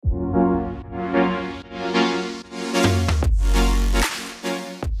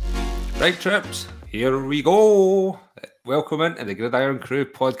Right, trips, here we go. Welcome into the Irn-Cru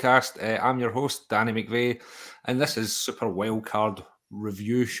podcast. I'm your host, Danny McVeigh, and this is Super Wildcard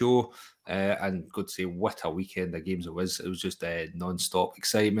Review Show. And good to say, what a weekend of games it was. It was just non-stop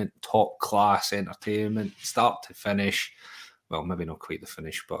excitement, top-class entertainment, start to finish. Well, maybe not quite the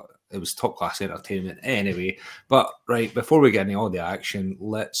finish, but it was top-class entertainment anyway. But, right, before we get into all the action,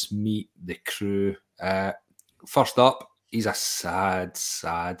 let's meet the crew. First up, he's a sad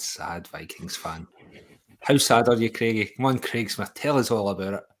Vikings fan. How sad are you, Craigie? Come on, Craig Smith, tell us all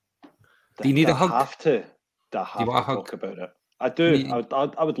about it. Do you need a hug? I have to talk about it. I do.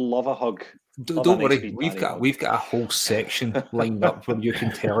 I would love a hug. Don't worry, we've got a whole section lined up where you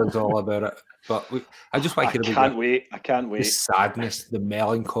can tell us all about it. But I just want to hear about I can't wait. The sadness, the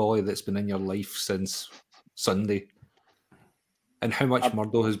melancholy that's been in your life since Sunday, and how much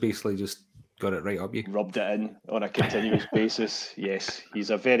Murdo has basically just got it right up you. Rubbed it in on a continuous basis. Yes, he's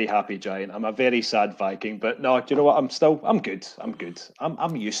a very happy Giant. I'm a very sad Viking, but no, do you know what? I'm good.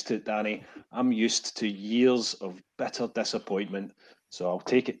 I'm used to it, Danny. I'm used to years of bitter disappointment. So I'll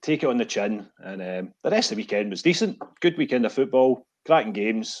take it on the chin. And the rest of the weekend was decent. Good weekend of football, cracking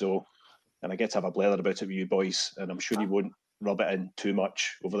games. So, and I get to have a blather about it with you boys, and I'm sure you won't rub it in too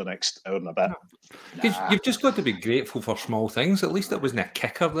much over the next hour and a bit. You've just got to be grateful for small things. At least it wasn't a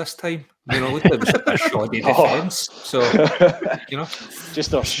kicker this time. You know, at least it was a shoddy defence. So, you know,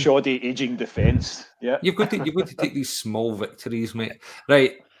 just a shoddy aging defence. Yeah, you've got to take these small victories, mate.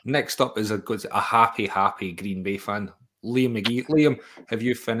 Right. Next up is a happy Green Bay fan, Liam McGee. Liam, have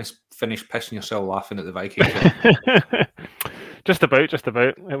you finished pissing yourself laughing at the Vikings? Just about.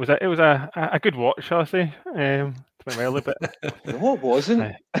 It was a good watch, shall I say? No, it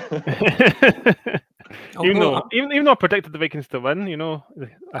wasn't. Even though I predicted the Vikings to win, you know.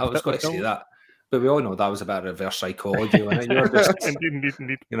 I was going to say that, but we all know that was a bit of reverse psychology, wasn't it? You were just,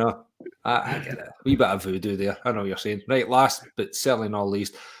 indeed. You know, I get it. A wee bit of voodoo there. I know what you're saying. Right, last but certainly not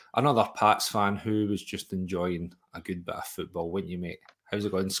least, another Pats fan who was just enjoying a good bit of football, wouldn't you, mate? How's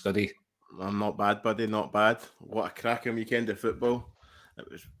it going, Scuddy? I'm not bad, buddy, not bad. What a cracking weekend of football. It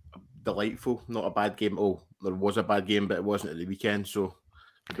was delightful, not a bad game at all. There was a bad game, but it wasn't at the weekend, so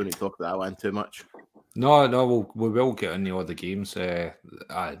we don't need to talk about that one too much. No, we will get into all the games. I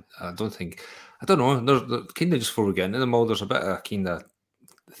don't know. There's kind of just before we get into them all, there's a bit of kind of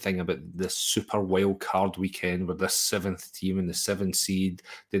thing about the Super Wild Card weekend with this 7th team and the 7th seed.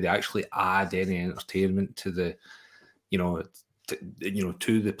 Did they actually add any entertainment to the, to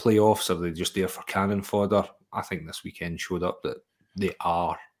the playoffs? Or are they just there for cannon fodder? I think this weekend showed up that they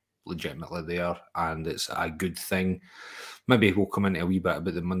are legitimately there, and it's a good thing. Maybe we'll come into a wee bit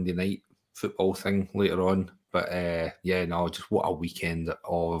about the Monday night football thing later on, but just what a weekend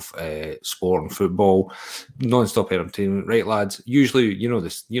of sport and football, non-stop entertainment. Right, lads, usually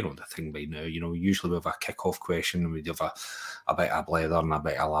the thing by now, usually we have a kick-off question and we'd have a bit of blather and a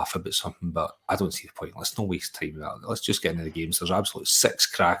bit of laugh about something, but I don't see the point. Let's not waste time with that. Let's just get into the games. There's absolutely 6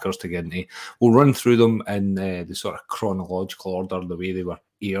 crackers to get into. We'll run through them in the sort of chronological order, the way they were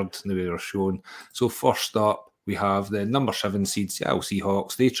aired and the way they were shown. So first up, we have the number 7 seed Seattle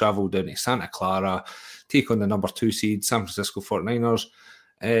Seahawks. They travel down to Santa Clara, take on the number 2 seed San Francisco 49ers.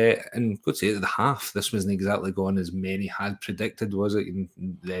 And good to say at the half, this wasn't exactly going as many had predicted, was it?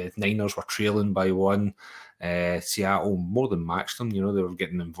 The Niners were trailing by 1. Seattle more than matched them. They were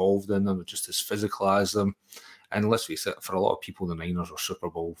getting involved in them, just as physical as them. And let's face it, for a lot of people, the Niners were Super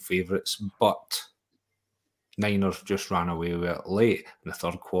Bowl favourites, but Niners just ran away with it late in the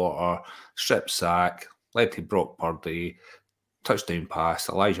third quarter. Strip sack, led to Brock Purdy, touchdown pass,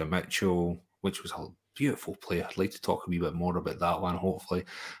 Elijah Mitchell, which was a beautiful play. I'd like to talk a wee bit more about that one, hopefully.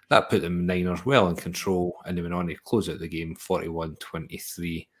 That put the Niners well in control, and they went on to close out the game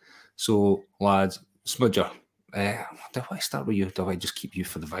 41-23. So, lads, Smudger, do I start with you? Do I just keep you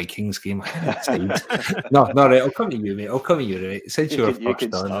for the Vikings game? I can't decide. No, right, I'll come to you, mate. Right? Since you were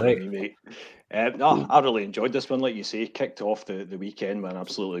first on, right? Me, mate. No, I really enjoyed this one, like you say. Kicked off the weekend with an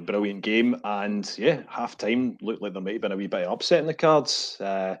absolutely brilliant game, and yeah, half time looked like there might have been a wee bit of upset in the cards.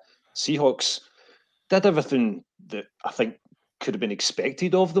 Seahawks did everything that I think could have been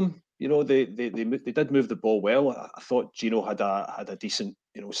expected of them. They did move the ball well. I thought Gino had a decent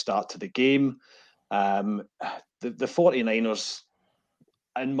start to the game. The 49ers,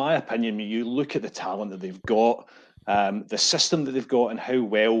 in my opinion, you look at the talent that they've got, the system that they've got, and how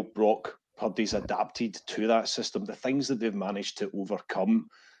well Brock Purdy's adapted to that system, the things that they've managed to overcome,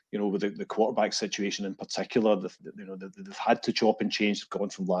 with the quarterback situation in particular. They've had to chop and change. They've gone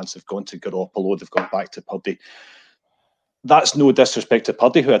from Lance, they've gone to Garoppolo, they've gone back to Purdy. That's no disrespect to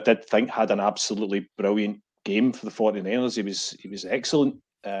Purdy, who I did think had an absolutely brilliant game for the 49ers. He was excellent.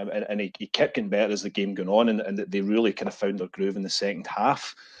 and he kept getting better as the game went on, and they really kind of found their groove in the second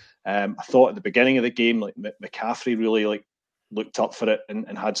half. I thought at the beginning of the game, like McCaffrey really like looked up for it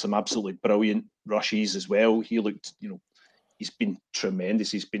and had some absolutely brilliant rushes as well. He looked, he's been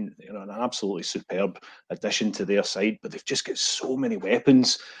tremendous. He's been, an absolutely superb addition to their side. But they've just got so many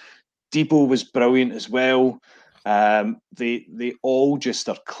weapons. Debo was brilliant as well. They all just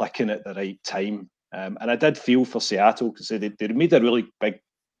are clicking at the right time. And I did feel for Seattle because they made a really big,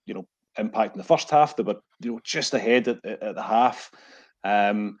 impact in the first half. They were, just ahead at the half.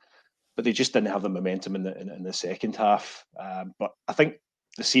 But they just didn't have the momentum in the second half. But I think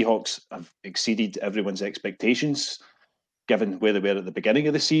the Seahawks have exceeded everyone's expectations, given where they were at the beginning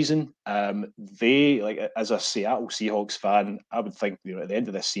of the season. They, like, as a Seattle Seahawks fan, I would think, at the end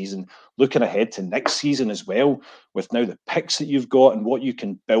of this season, looking ahead to next season as well, with now the picks that you've got and what you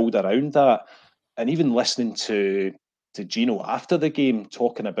can build around that, and even listening to Gino after the game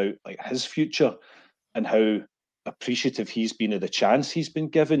talking about like his future and how appreciative he's been of the chance he's been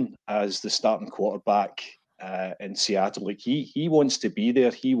given as the starting quarterback in Seattle. Like he wants to be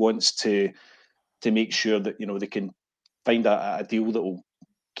there. He wants to make sure that they can find a deal that will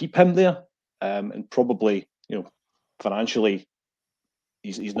keep him there, and probably financially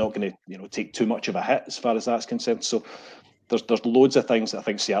he's not going to take too much of a hit as far as that's concerned. So there's loads of things that I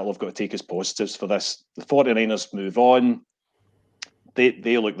think Seattle have got to take as positives for this. The 49ers move on.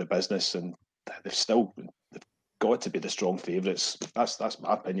 They look the business, and they've got to be the strong favourites. That's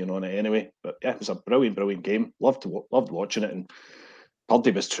my opinion on it anyway. But yeah, it was a brilliant game. Loved watching it, and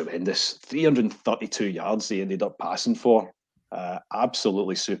Purdy was tremendous. 332 yards they ended up passing for.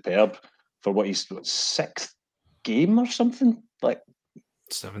 Absolutely superb for what he's sixth game or something, like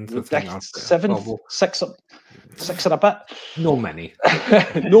seventh, six and a bit. No many.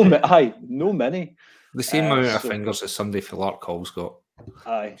 No many. The same amount of fingers as Sunday Philart's got.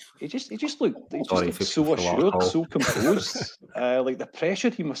 Aye, he just looked so assured, so composed. Like the pressure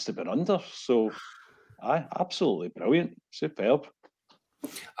he must have been under. So, aye, absolutely brilliant, superb.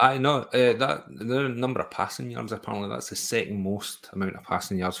 I know that the number of passing yards, apparently that's the second most amount of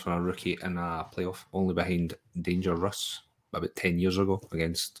passing yards for a rookie in a playoff, only behind Danger Russ about 10 years ago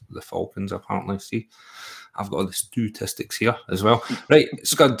against the Falcons, apparently. See, I've got the statistics here as well. Right,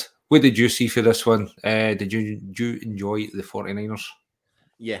 Scud, what did you see for this one? Did you enjoy the 49ers?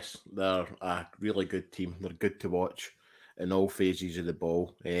 Yes, they're a really good team. They're good to watch in all phases of the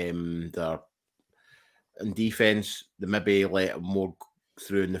ball. They're in defence, they maybe let more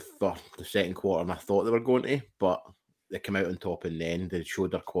through in the second quarter than I thought they were going to, but they came out on top in the end. They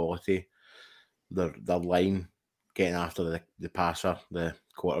showed their quality. Their line getting after the passer, the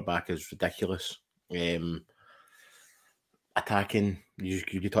quarterback, is ridiculous. Attacking,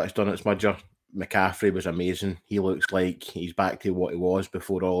 you touched on it, Smudger. McCaffrey was amazing. He looks like he's back to what he was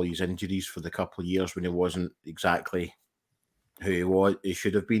before all his injuries for the couple of years when he wasn't exactly who he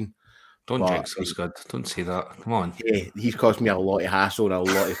should have been. Don't jinx us, Scud. Don't say that. Come on. Yeah, he's caused me a lot of hassle and a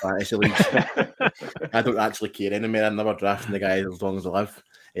lot of fantasy leagues. I don't actually care anymore. I'm never drafting the guy as long as I live.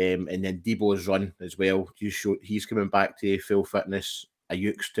 And then Debo's run as well. He's coming back to full fitness.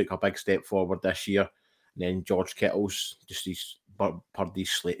 Ayuk's took a big step forward this year. And then George Kittle's just his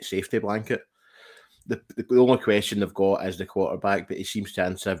Purdy's safety blanket. The only question they've got is the quarterback, but he seems to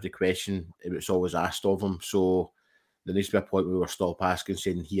answer every question it's always asked of him. So there needs to be a point where we're stop asking,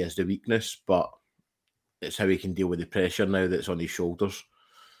 saying he has the weakness, but it's how he can deal with the pressure now that's on his shoulders.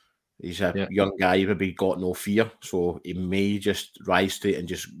 He's a young guy, he maybe got no fear, so he may just rise to it and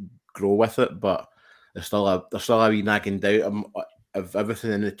just grow with it, but there's still a wee nagging doubt of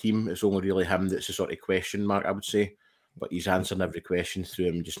everything in the team. It's only really him that's a sort of question mark, I would say, but he's answering every question through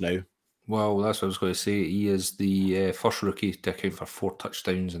him just now. Well, that's what I was going to say. He is the first rookie to account for 4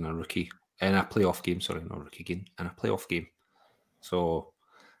 touchdowns in a playoff game. Sorry, not a rookie game, in a playoff game. So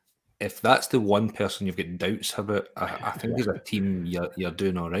if that's the one person you've got doubts about, I think as a team you're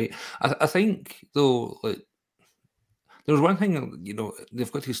doing all right. I think though, like, there's one thing,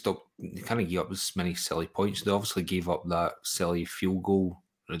 they've got to stop. They can't give up as many silly points. They obviously gave up that silly field goal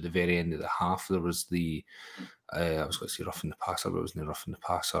at the very end of the half. There was I was going to say roughing the passer, but it wasn't roughing the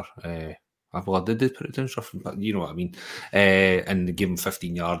passer. Well, did they put it down as roughing? You know what I mean? And they gave him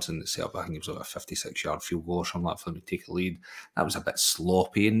 15 yards and set up, I think it was like a 56-yard field goal or something like that for them to take a lead. That was a bit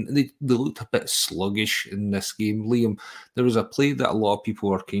sloppy, and they looked a bit sluggish in this game. Liam, there was a play that a lot of people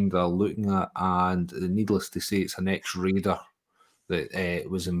were kind of looking at, and needless to say, it's an ex-Raider that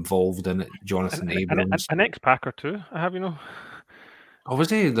was involved in it, Jonathan Abrams. An ex-Packer too, I have, Oh,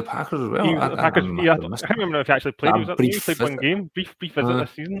 was he the Packers as well? I can't remember if he actually played. He played one game, brief visit this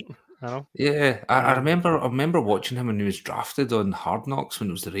season. I know. Yeah, I remember watching him when he was drafted on Hard Knocks when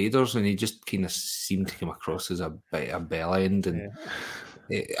it was the Raiders, and he just kind of seemed to come across as a bit of a bell end and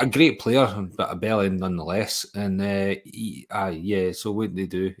a great player, but a bell end nonetheless. And so what did they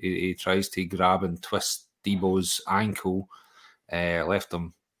do? He tries to grab and twist Debo's ankle, left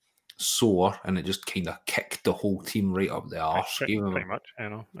him sore, and it just kind of kicked the whole team right up the arse. Pretty much, you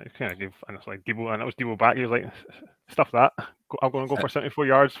know. It kind of gave, and it's like Debo, and it was Debo back. He was like, "Stuff that! I'm going to go for 74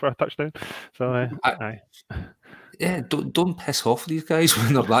 yards for a touchdown." So, yeah, don't piss off these guys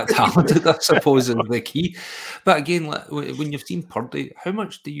when they're that talented, I suppose, is the key. But again, when you've seen Purdy, how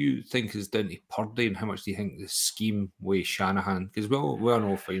much do you think is down to Purdy and how much do you think the scheme with Shanahan? Because we all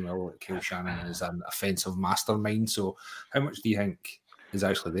know fine well that Kyle Shanahan is an offensive mastermind, so how much do you think is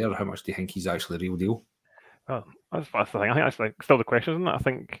actually there? How much do you think he's actually the real deal? Well, that's the thing. I think that's like still the question, isn't it? I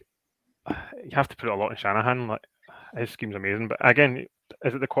think you have to put a lot in Shanahan. Like, his scheme's amazing, but again,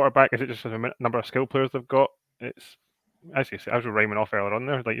 is it the quarterback? Is it just the number of skill players they've got? It's, as you say, as we were rhyming off earlier on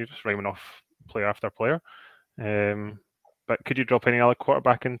there, like you're just rhyming off player after player. But could you drop any other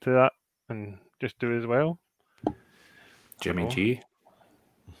quarterback into that and just do it as well? Jimmy G,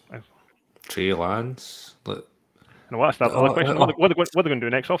 Trey Lance. No, that's the other question. What are they going to do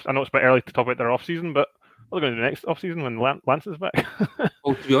next off? I know it's a bit early to talk about their off season, but what are they going to do next off season when Lance is back?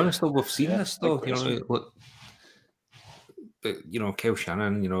 Well, to be honest, though, we've seen this though. Kyle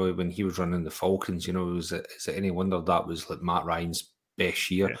Shannon, when he was running the Falcons, is it any wonder that was like Matt Ryan's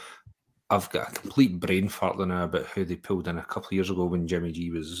best year? Yeah. I've got a complete brain fart now about how they pulled in a couple of years ago when Jimmy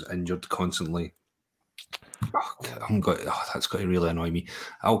G was injured constantly. That's got to really annoy me.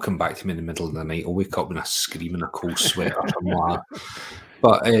 I'll come back to him in the middle of the night. I'll wake up in a scream and a cold sweat or something like that.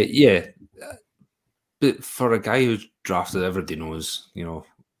 But but for a guy who's drafted, everybody knows,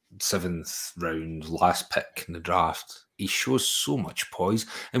 7th round, last pick in the draft, he shows so much poise.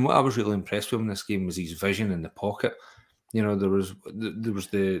 And what I was really impressed with in this game was his vision in the pocket. There was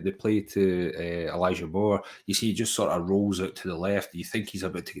the play to Elijah Moore. You see, he just sort of rolls out to the left. You think he's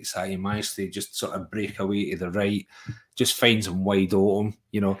about to get sacked. He managed to just sort of break away to the right, just finds him wide open,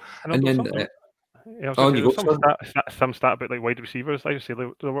 And then some stat about like wide receivers. I just say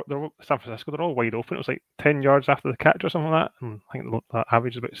they're San Francisco. They're all wide open. It was like 10 yards after the catch or something like that. And I think that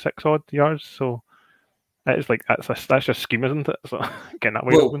average is about 6 odd yards. So. It's like that's just scheme, isn't it? So getting that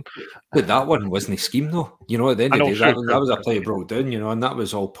wide open. But that one wasn't a scheme, though. At the end of the day, that was a play broke down. And that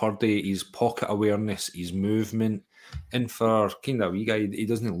was all Purdy, his pocket awareness, his movement, and for kind of a wee guy, he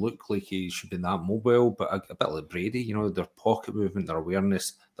doesn't look like he should be that mobile, but a bit like Brady. Their pocket movement, their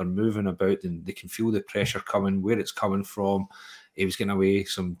awareness, they're moving about, and they can feel the pressure coming, where it's coming from. He was getting away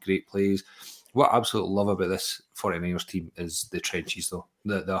some great plays. What I absolutely love about this 49ers team is the trenches, though.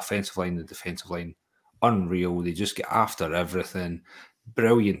 The offensive line, the defensive line. Unreal. They just get after everything.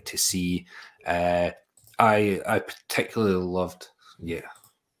 Brilliant to see. I particularly loved. Yeah.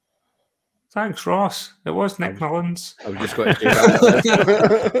 Thanks, Ross. It was Nick Mullins. I was just going to say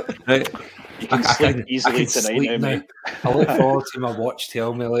that. Right. You can sleep easily tonight, mate. I look forward to my watch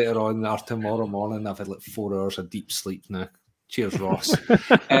tell me later on or tomorrow morning. I've had like 4 hours of deep sleep now. Cheers, Ross.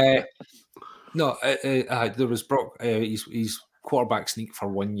 There was Brock. He's quarterback sneak for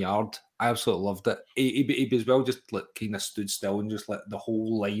 1 yard. I absolutely loved it. He as well just like kind of stood still and just let the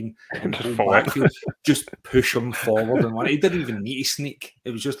whole line and the whole backfield just push him forward. And he didn't even need to sneak.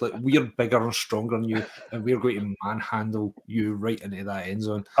 It was just like, we're bigger and stronger than you, and we're going to manhandle you right into that end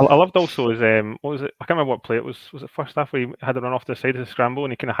zone. I loved also his what was it? I can't remember what play it was. Was it first half where he had to run off the side of the scramble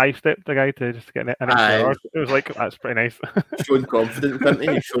and he kind of high stepped the guy to just get an extra yard? It was like, that's pretty nice. Showing confidence, didn't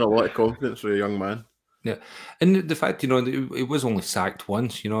he? He's shown a lot of confidence for a young man. Yeah, and the fact, it was only sacked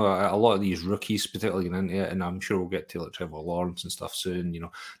once, a lot of these rookies, particularly getting into it, and I'm sure we'll get to like Trevor Lawrence and stuff soon,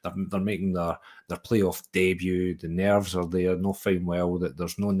 they're making their playoff debut, the nerves are there, no fine well that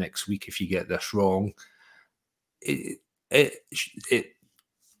there's no next week if you get this wrong. It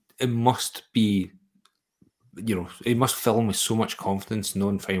must be, it must fill him with so much confidence,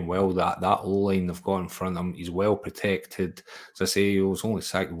 knowing fine well that O-line they've got in front of him, he's well protected. As I say, he was only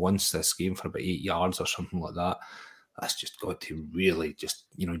sacked once this game for about 8 yards or something like that. That's just got to really just,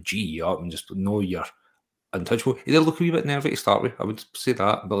 G you up and just know you're untouchable. He did look a wee bit nervy to start with, I would say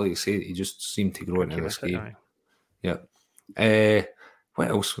that, but like I say, he just seemed to grow into this game. Yeah. What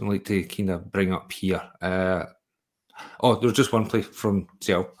else would I like to kind of bring up here? There's just one play from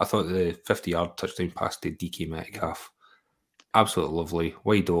Seattle. I thought the 50-yard touchdown pass to DK Metcalf. Absolutely lovely.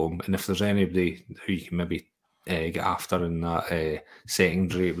 Wide open. And if there's anybody who you can maybe get after in that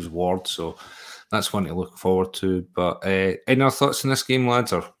secondary, it was Ward. So that's one to look forward to. But any other thoughts on this game,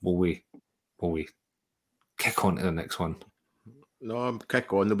 lads? Or will we kick on to the next one? No, I'm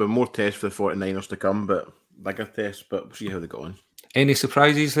kick on. There'll be more tests for the 49ers to come, but bigger tests, but we'll see how they go on. Any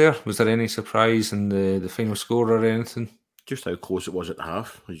surprises there? Was there any surprise in the final score or anything? Just how close it was at the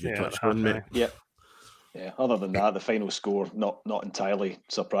half, as you touched half, on, mate. Yeah. Other than that, the final score not entirely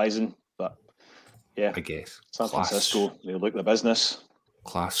surprising, but yeah, I guess San Francisco, they look the business.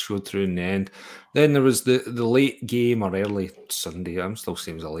 Class showed through in the end. Then there was the late game or early Sunday. I'm still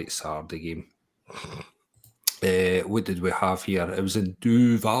saying it was a late Saturday game. What did we have here? It was in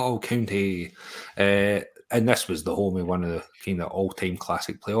Duval County. And this was the home of one of the kind of all-time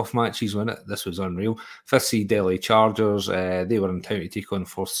classic playoff matches, wasn't it? This was unreal. 5th seed LA Chargers, they were in town to take on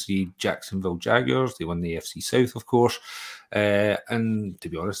 4th seed Jacksonville Jaguars. They won the AFC South, of course. And to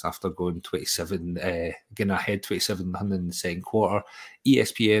be honest, after going getting ahead 27-0 in the second quarter,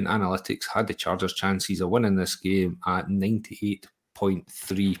 ESPN Analytics had the Chargers' chances of winning this game at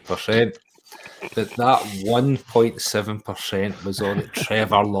 98.3%. That 1.7% was all that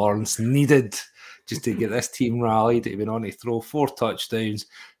Trevor Lawrence needed just to get this team rallied. He went on to throw 4 touchdowns,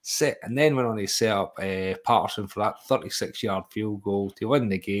 and then went on to set up Patterson for that 36-yard field goal to win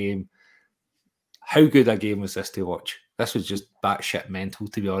the game. How good a game was this to watch? This was just batshit mental,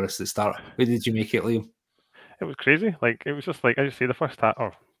 to be honest, at the start. How did you make it, Liam? It was crazy. Like, it was just like, as you say, the first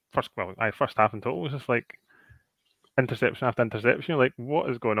half in total was just like interception after interception. You're like, what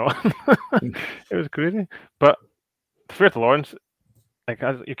is going on? It was crazy. But fair to Lawrence, like,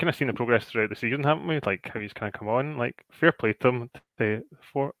 as you've kind of seen the progress throughout the season, haven't we? Like, how he's kind of come on. Like, fair play to him to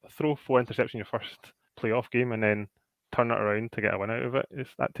throw 4 interceptions in your first playoff game and then turn it around to get a win out of it.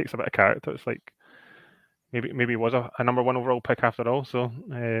 That takes a bit of character. It's like maybe he was a number 1 overall pick after all. So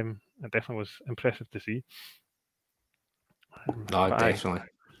it definitely was impressive to see. Definitely.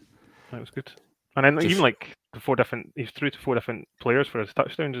 It was good. And then even like he's threw to 4 different players for his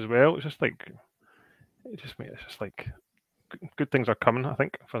touchdowns as well. It's just like good things are coming, I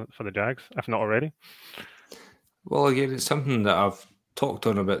think, for the Jags, if not already. Well, again, it's something that I've talked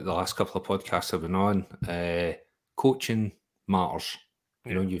on about the last couple of podcasts I've been on. Coaching matters.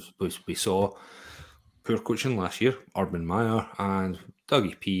 You know, we saw poor coaching last year, Urban Meyer and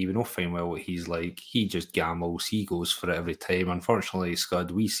Dougie P. We know fine well what he's like. He just gambles. He goes for it every time. Unfortunately,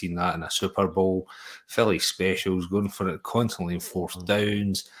 Scud, we've seen that in a Super Bowl. Philly specials, going for it constantly in 4th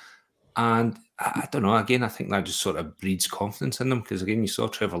downs. And I don't know, again, I think that just sort of breeds confidence in them because, again, you saw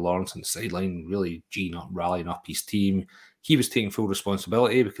Trevor Lawrence on the sideline really rallying up his team. He was taking full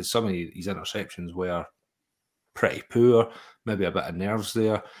responsibility because some of his interceptions were pretty poor, maybe a bit of nerves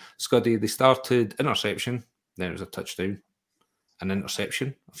there. Scuddy, they started interception, then it was a touchdown, an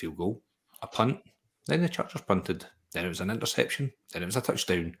interception, a field goal, a punt, then the Chargers punted, then it was an interception, then it was a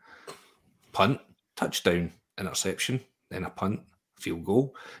touchdown, punt, touchdown, interception, then a punt, field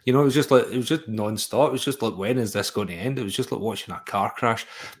goal. You know, it was just non-stop. It was just like, when is this going to end? It was just like watching a car crash.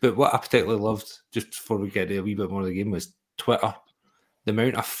 But what I particularly loved, just before we get to a wee bit more of the game, was Twitter. The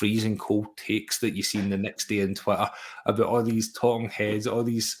amount of freezing cold takes that you seen the next day on Twitter about all these talking heads, all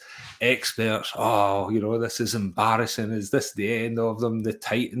these experts. Oh, you know, this is embarrassing. Is this the end of them? The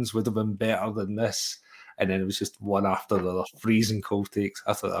Titans would have been better than this. And then it was just one after the other, freezing cold takes.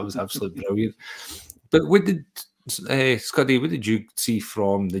 I thought that was absolutely brilliant. But Scuddy, what did you see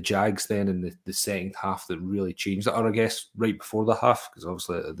from the Jags then in the second half that really changed it? Or I guess right before the half, because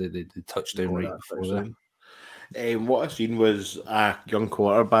obviously they touchdown right before that. What I seen was a young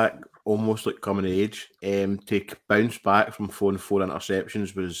quarterback almost like coming of age. To bounce back from 4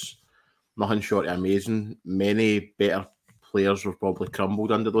 interceptions was nothing short of amazing. Many better players were probably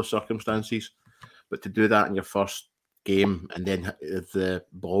crumbled under those circumstances, but to do that in your first game and then the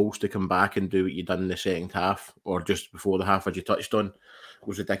balls to come back and do what you done in the second half or just before the half, as you touched on,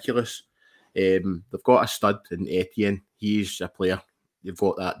 was ridiculous. They've got a stud in Etienne. He's a player. They've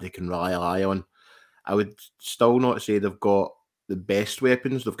got that they can rely on. I would still not say they've got the best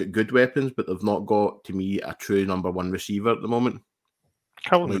weapons. They've got good weapons, but they've not got, to me, a true number 1 receiver at the moment.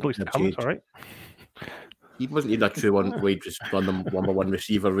 Calvin Ridley's coming, all right. He wasn't even a true number 1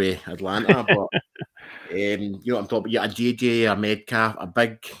 receiver with Atlanta, but you know what I'm talking about. Yeah, a JJ, a Metcalf, a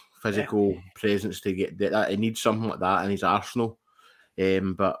big physical presence to get that. He needs something like that in his arsenal.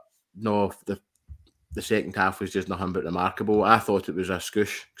 But no, the second half was just nothing but remarkable. I thought it was a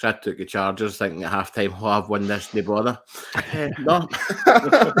scoosh because I took the Chargers thinking at halftime, I've won this, no bother. No.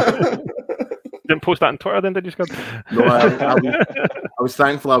 Didn't post that on Twitter then, did you, Scott? No, I was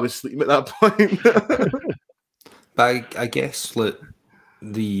thankful I was sleeping at that point. But I guess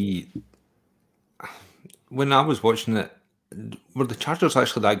when I was watching it, were the Chargers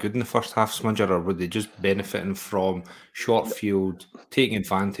actually that good in the first half, Smudger, or were they just benefiting from short field, taking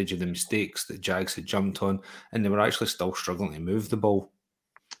advantage of the mistakes that Jags had jumped on, and they were actually still struggling to move the ball?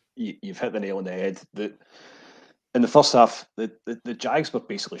 You've hit the nail on the head. In the first half, the Jags were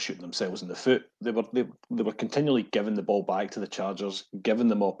basically shooting themselves in the foot. They were continually giving the ball back to the Chargers, giving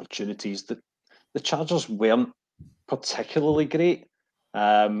them opportunities. The Chargers weren't particularly great,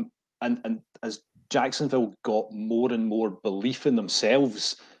 and as Jacksonville got more and more belief in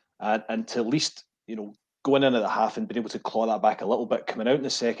themselves, and to at least going into the half and being able to claw that back a little bit, coming out in the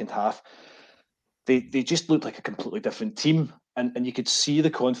second half, they just looked like a completely different team, and you could see the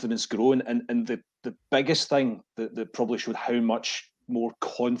confidence growing. And the biggest thing that probably showed how much more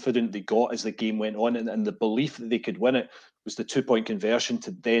confident they got as the game went on, and the belief that they could win it, was the 2-point conversion to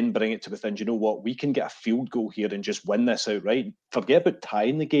then bring it to within. You know what? We can get a field goal here and just win this outright. Forget about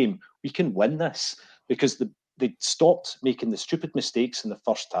tying the game. We can win this because they stopped making the stupid mistakes in the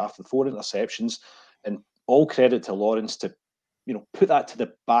first half, the 4 interceptions, and all credit to Lawrence to put that to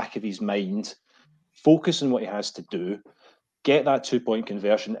the back of his mind, focus on what he has to do, get that 2-point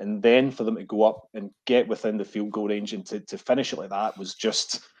conversion, and then for them to go up and get within the field goal range and to finish it like that was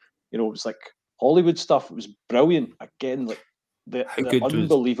just, it was like Hollywood stuff. It was brilliant. Again, like the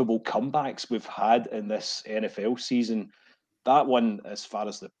unbelievable comebacks we've had in this NFL season. That one, as far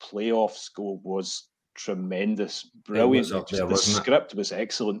as the playoffs go, was tremendous, brilliant. The script was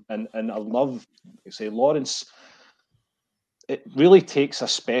excellent, and I love, Lawrence. It really takes a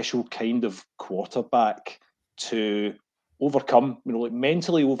special kind of quarterback to overcome,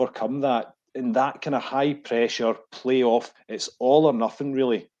 mentally overcome that in that kind of high pressure playoff. It's all or nothing,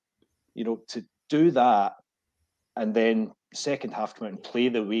 really. To do that and then second half come out and play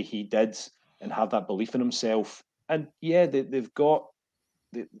the way he did and have that belief in himself. And yeah, they've got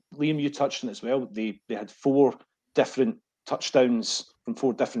Liam. You touched on it as well. They had 4 different touchdowns from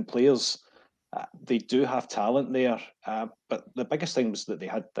 4 different players. They do have talent there, but the biggest thing was that they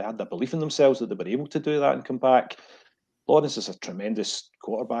had the belief in themselves that they were able to do that and come back. Lawrence is a tremendous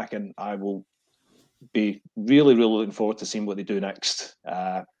quarterback, and I will be really, really looking forward to seeing what they do next.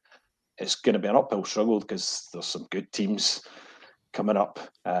 It's going to be an uphill struggle because there's some good teams coming up.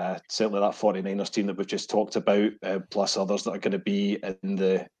 Certainly that 49ers team that we've just talked about, plus others that are going to be in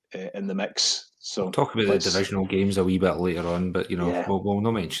the mix. So we'll talk about the divisional games a wee bit later on, but we'll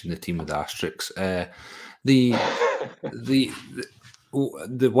not mention the team with the asterisks. The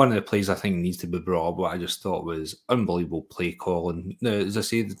one of the plays I think needs to be brought up, what I just thought was unbelievable play calling. Now, as I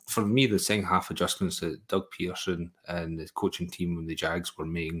say, for me, the second half adjustments that Doug Pearson and the coaching team and the Jags were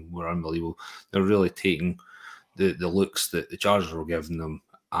making were unbelievable. They're really taking the looks that the Chargers were giving them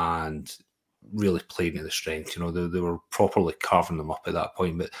and really playing to the strength. They were properly carving them up at that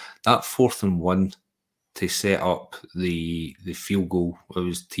point. But that 4th and 1 to set up the field goal, it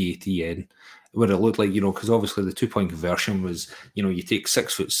was TATN, where it looked like, because obviously the 2-point conversion was, you take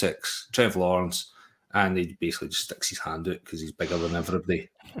 6'6" Trevor Lawrence, and he basically just sticks his hand out because he's bigger than everybody,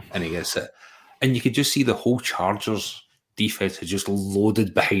 and he gets it. And you could just see the whole Chargers defense had just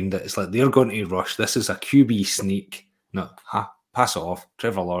loaded behind it. It's like they're going to rush. This is a QB sneak. No, pass it off.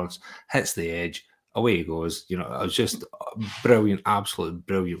 Trevor Lawrence hits the edge. Away he goes. It was just brilliant, absolutely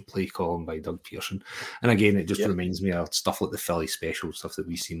brilliant play calling by Doug Pearson. And again, it just reminds me of stuff like the Philly special, stuff that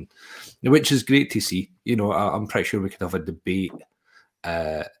we've seen, which is great to see. I'm pretty sure we could have a debate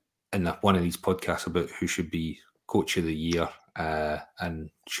in one of these podcasts about who should be coach of the year, and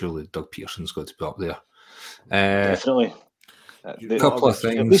surely Doug Pearson's got to be up there. Definitely. A couple of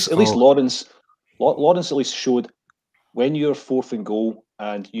things. At least Lawrence at least showed when you're 4th and goal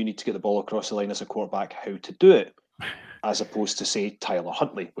and you need to get the ball across the line as a quarterback, how to do it, as opposed to, say, Tyler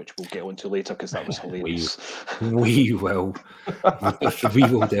Huntley, which we'll get onto later because that was hilarious. We will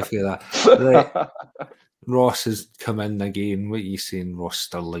definitely that. Right. Ross has come in again. What are you saying, Ross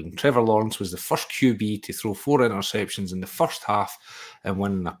Sterling? Trevor Lawrence was the first QB to throw 4 interceptions in the first half and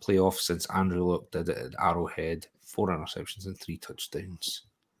win a playoff since Andrew Luck did it at Arrowhead. 4 interceptions and 3 touchdowns.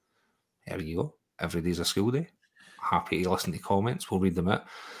 There you go. Every day's a school day. Happy to listen to comments. We'll read them out.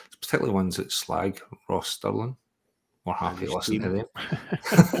 Particularly ones that slag Ross Sterling. We're happy to listen to them.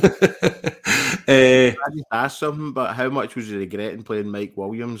 I just asked something, but how much was you regretting playing Mike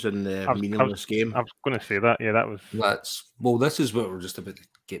Williams in the meaningless game? I was going to say that. Yeah, this is what we're just about to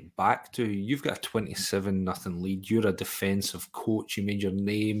get back to. You've got a 27-0 lead. You're a defensive coach. You made your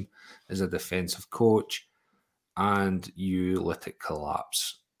name as a defensive coach, and you let it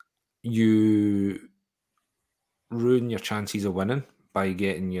collapse. You ruin your chances of winning by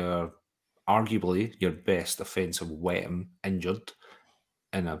getting arguably your best offensive weapon injured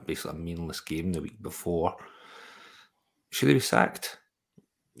in basically a meaningless game the week before. Should he be sacked?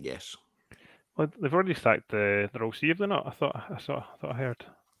 Yes. Well, they've already sacked the OC, have they not? I thought I heard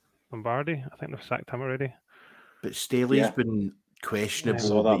Lombardi. I think they've sacked him already. But Staley's Yeah. been questionable.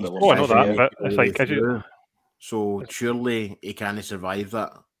 Saw that but with he's Oh, I know that, Yeah. but all it's the way like, through. So surely he can't survive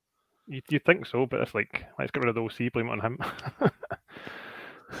that. you'd think so, but it's like, let's get rid of the OC, blame it on him.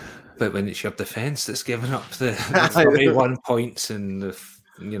 But when it's your defence that's giving up the 31 points and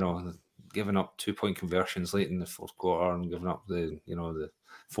giving up 2-point conversions late in the fourth quarter and giving up the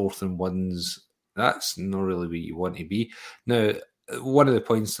 4th and 1s, that's not really where you want to be. Now, one of the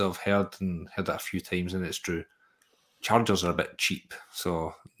points I've heard that a few times, and it's true, Chargers are a bit cheap,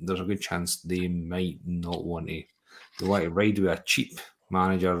 so there's a good chance they might not want to. They want to ride with a cheap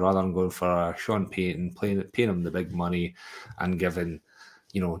manager rather than going for a Sean Payton, paying him the big money and giving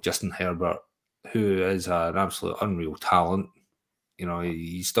Justin Herbert, who is an absolute unreal talent.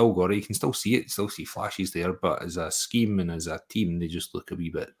 He's still got it. You can still see it, still see flashes there, but as a scheme and as a team, they just look a wee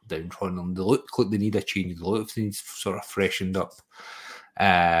bit downtrodden. They look like they need a change. They look like they need sort of freshened up.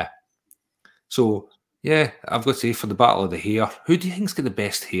 So, yeah, I've got to say, for the Battle of the Hair, who do you think's got the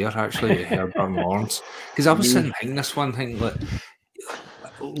best hair, actually, Herbert and Lawrence? Because I was sitting thinking this one thing, like,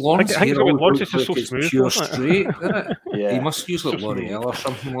 Lawrence I think hair Lawrence is looks just so like it's smooth, pure doesn't it? straight, isn't it? Yeah. He must use like So L'Oreal smooth. or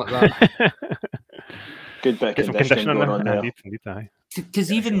something like that. Good bit of Get some conditioning conditioning going on there. Indeed, aye.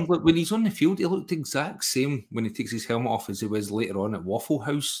 Because even when he's on the field, he looked the exact same when he takes his helmet off as he was later on at Waffle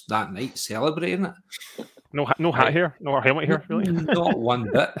House that night celebrating it. No hat here, no helmet here, really. Not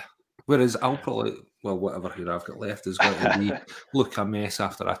one bit. Whereas I'll probably, whatever hair I've got left is going to be look a mess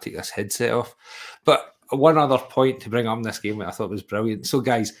after I take this headset off. But one other point to bring up in this game that I thought was brilliant. So,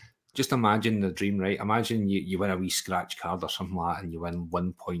 guys, just imagine the dream, right? Imagine you win a wee scratch card or something like that and you win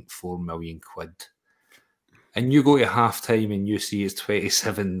 1.4 million quid. And you go to halftime and you see it's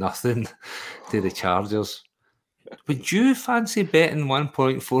 27-0 to the Chargers. Would you fancy betting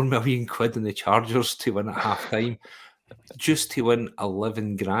 1.4 million quid in the Chargers to win at halftime just to win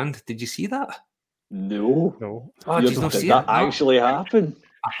 11 grand? Did you see that? No. Oh, did you not Did see that it? actually happen?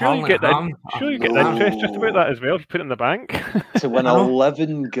 Surely you get the interest just about that as well if you put it in the bank. To win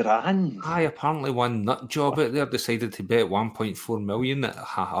 11 grand. Apparently one nut job out there decided to bet 1.4 million at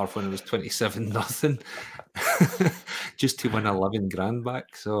half when it was 27-0 just to win 11 grand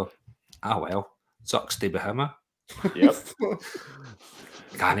back. So, well, sucks to be him. Yep.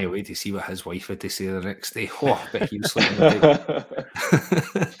 Can't wait to see what his wife had to say the next day. Oh, but he was sleeping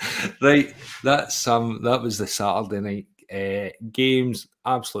the Right, that was the Saturday night games.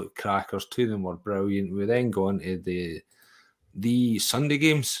 Absolute crackers. 2 of them were brilliant. We then go on to the Sunday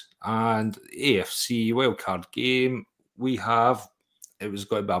games and AFC wildcard game. It was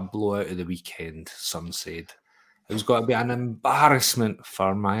going to be a blowout of the weekend, some said. It was going to be an embarrassment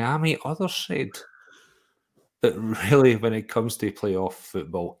for Miami, others said. But really, when it comes to playoff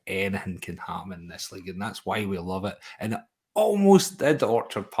football, anything can happen in this league, and that's why we love it. And it almost did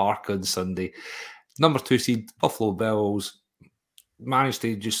Orchard Park on Sunday. Number 2 seed, Buffalo Bills, managed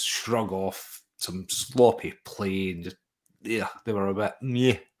to just shrug off some sloppy play and they were a bit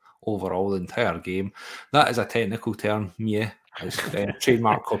meh overall the entire game. That is a technical term, meh. It's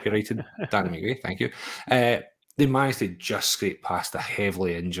trademark copyrighted. Danny McGray, thank you. They managed to just scrape past a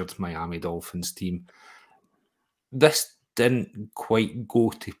heavily injured Miami Dolphins team. This didn't quite go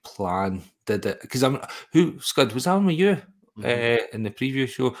to plan, did it? Because Scud, was that on with you in the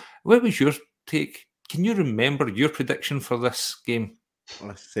previous show? What was your take? Can you remember your prediction for this game?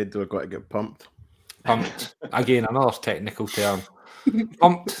 I said they were going to get pumped. Pumped. Again, another technical term.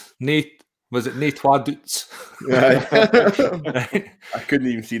 Pumped. Was it Nate Wadoots? I couldn't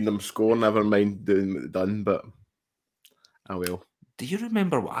even see them score, never mind doing what they done, but I will. Do you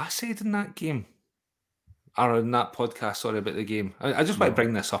remember what I said in that game? Or in that podcast, sorry, about the game. I just want to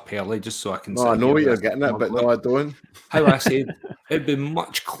bring this up early just so I can... No, I know you're getting it, but no, I don't. How I said it'd be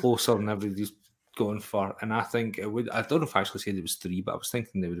much closer than everybody's going for, and I think it would... I don't know if I actually said it was 3, but I was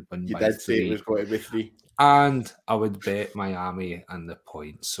thinking they would have been You by did 3. say it was going to be 3. And I would bet Miami and the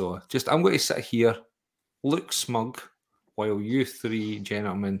points. So I'm going to sit here, look smug, while you 3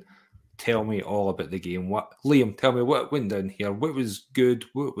 gentlemen tell me all about the game. Liam, tell me what went down here. What was good?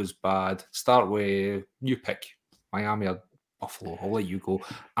 What was bad? Start with you pick Miami or Buffalo. I'll let you go.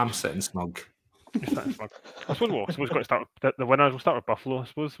 I'm sitting smug. I suppose we're going to start the winners. We'll start with Buffalo, I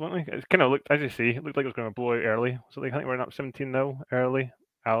suppose, won't we? It kind of looked, as you say, it looked like it was going to blow out early. So I think we're up 17-0 early.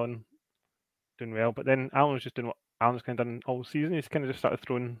 Allen doing well, but then Allen was just doing what Allen's kind of done all season. He's kind of just started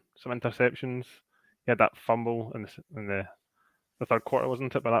throwing some interceptions. He had that fumble in the third quarter,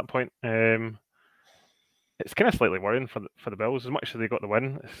 wasn't it? By that point, and it's kind of slightly worrying for the Bills. As much as they got the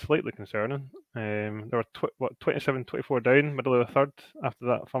win, it's slightly concerning. They were 27-24 down, middle of the third after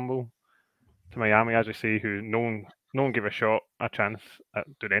that fumble to Miami, as we say, who no one gave a chance at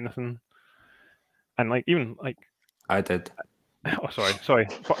doing anything. And like even like I did. oh sorry,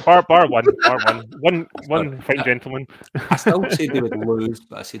 bar one fine gentleman. I still said they would lose,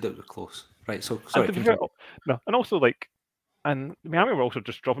 but I said it was close. Right, so sorry. And to be fair, no, and also like, and Miami were also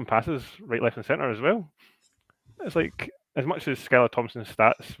just dropping passes right, left, and center as well. It's like as much as Skylar Thompson's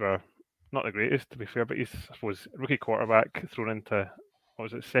stats were not the greatest, to be fair, but he's, I suppose, rookie quarterback thrown into what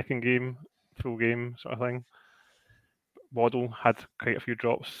was it, second game, full game sort of thing. Waddle had quite a few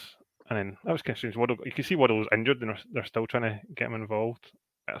drops, and then that was kind of strange. Waddle, you can see Waddle was injured, and they're still trying to get him involved.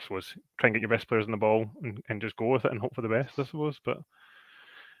 I suppose try and get your best players on the ball and just go with it and hope for the best, I suppose. But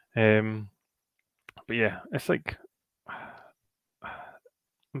yeah, it's like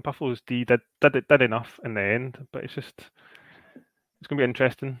Buffalo's D did enough in the end, but it's going to be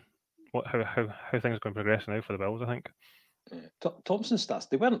interesting how things are going to progress now for the Bills. I think. Thompson's stats,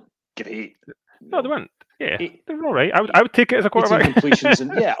 they weren't great. No, they weren't. Yeah, they were all right. I would take it as a quarterback. 18 completions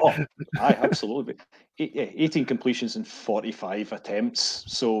and aye, absolutely. 18 completions and 45 attempts,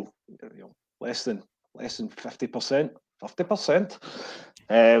 so less than 50%. 50%.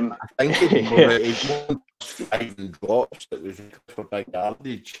 I think it was 5 drops. It was for big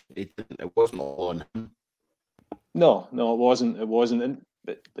yardage. It wasn't all on him. No, it wasn't. It wasn't.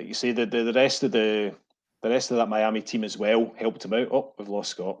 But like you say, the rest of that Miami team as well helped him out. Oh, we've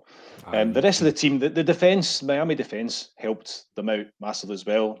lost Scott. The rest of the team, the defense, Miami defense helped them out massively as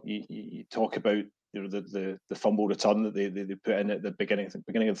well. You talk about the fumble return that they put in at the beginning of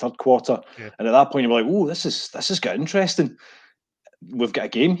the third quarter, and at that point you're like, oh, this is got interesting. We've got a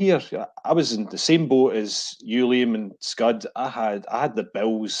game here. I was in the same boat as you, Liam and Scud. I had the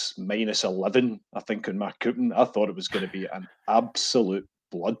Bills -11, I think, on my coupon. I thought it was going to be an absolute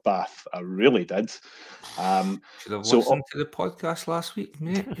bloodbath. I really did. Should have listened to the podcast last week,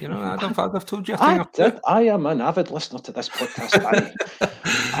 mate. I'd have told you a thing. I did. I am an avid listener to this podcast, Danny.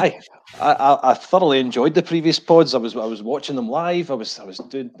 I thoroughly enjoyed the previous pods. I was watching them live. I was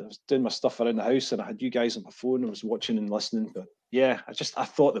doing my stuff around the house, and I had you guys on my phone. I was watching and listening. But yeah, I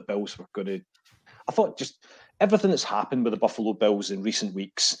thought the Bills were going to. I thought just everything that's happened with the Buffalo Bills in recent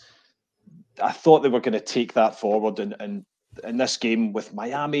weeks. I thought they were going to take that forward, and in this game with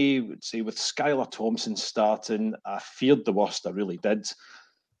Miami, say with Skylar Thompson starting, I feared the worst. I really did.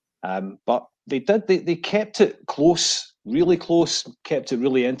 But they did. They kept it close, really close. Kept it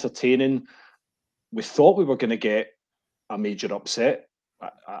really entertaining. We thought we were going to get a major upset.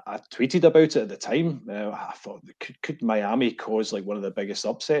 I tweeted about it at the time. I thought, could Miami cause like one of the biggest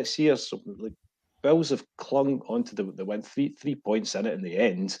upsets here? So like, Bills have clung onto the win, 3 points in it in the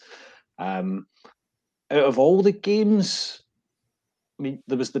end. Out of all the games, I mean,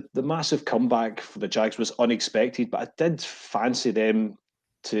 there was the massive comeback for the Jags was unexpected, but I did fancy them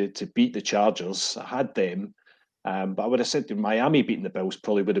to beat the Chargers. I had them, but I would have said Miami beating the Bills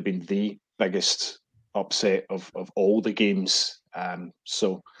probably would have been the biggest upset of all the games.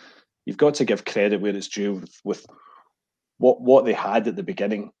 So you've got to give credit where it's due with what they had at the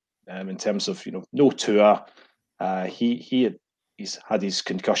beginning in terms of no Tua. He's had his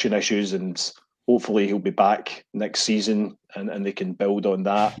concussion issues, and hopefully he'll be back next season, and they can build on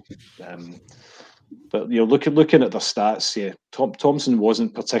that. But looking at their stats, yeah, Thompson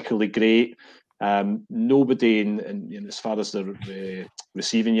wasn't particularly great. Nobody in as far as the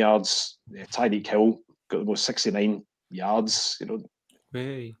receiving yards. Tyreek Hill got the most 69 yards.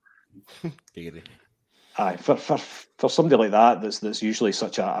 Hey. Aye, for somebody like that, that's usually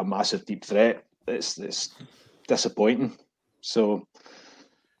such a massive deep threat. It's disappointing. So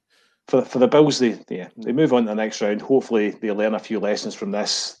for the Bills, they move on to the next round. Hopefully, they learn a few lessons from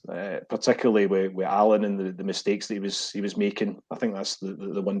this, particularly with Allen and the mistakes that he was making. I think that's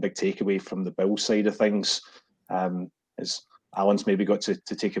the one big takeaway from the Bills side of things. Is Allen's maybe got to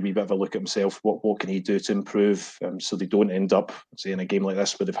take a wee bit of a look at himself. What can he do to improve so they don't end up, say, in a game like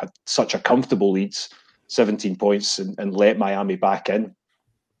this where they've had such a comfortable lead, 17 points, and let Miami back in.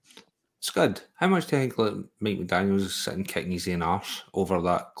 Scud, how much do you think Mike McDaniel's is sitting kicking his own arse over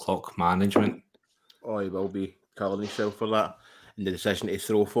that clock management? Oh, he will be killing himself for that. And the decision to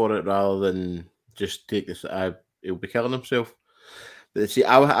throw for it rather than just take this, he'll be killing himself. But see,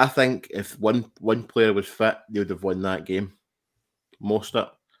 I think if one player was fit, they would have won that game.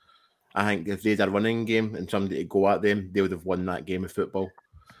 Mostert. I think if they had a running game and somebody to go at them, they would have won that game of football.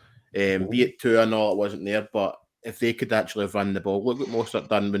 Be it 2 and all, it wasn't there, but if they could actually have run the ball, look what Mostert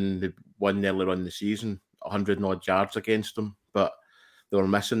done when they won earlier on in the season, 100 and odd yards against them, but they were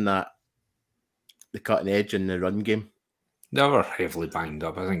missing that the cutting edge in the run game. They were heavily banged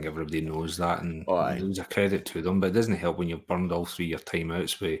up. I think everybody knows that, and there's a credit to them. But it doesn't help when you've burned all 3 your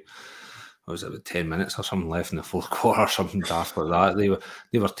timeouts with, what was it, about 10 minutes or something left in the fourth quarter, or something daft like that.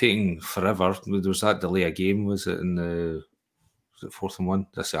 They were taking forever. There was that delay of game. Was it in the? Was it 4th and 1?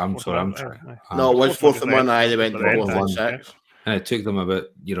 I'm sorry, I'm trying. No, it was 4th and 1. They went 4th and 6. And it took them about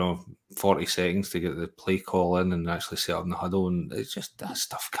 40 seconds to get the play call in and actually set up in the huddle. And it's just that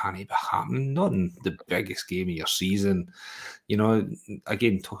stuff can't be happening. Not in the biggest game of your season.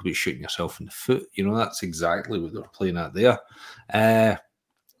 Again, talk about shooting yourself in the foot. That's exactly what they're playing at there.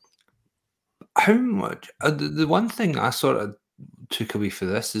 How much? The one thing I sort of took away for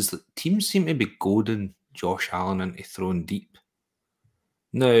this is that teams seem to be goading Josh Allen into throwing deep.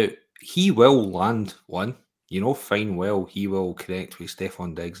 Now, he will land one. Fine well, he will connect with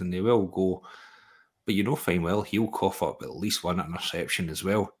Stephon Diggs and they will go. But fine well, he'll cough up at least one interception as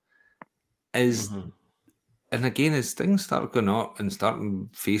well. And again, as things start going up and starting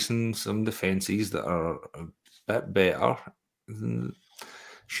facing some defences that are a bit better,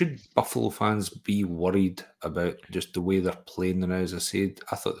 should Buffalo fans be worried about just the way they're playing now? As I said,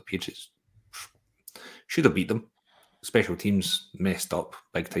 I thought the Patriots should have beat them. Special teams messed up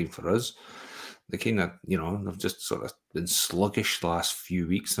big time for us. They kind of, they've just sort of been sluggish the last few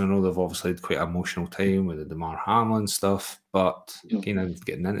weeks. I know they've obviously had quite an emotional time with the DeMar Hamlin stuff, but kind of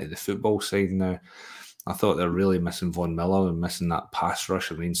getting into the football side now, I thought they're really missing Von Miller and missing that pass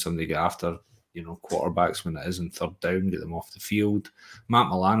rush. I mean, somebody get after, quarterbacks when it is in third down, get them off the field. Matt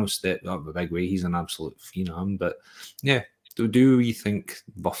Milano stepped up a big way. He's an absolute phenom. But yeah, do we think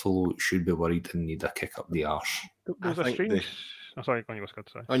Buffalo should be worried and need a kick up the arse? There's a strange... sorry, on you go,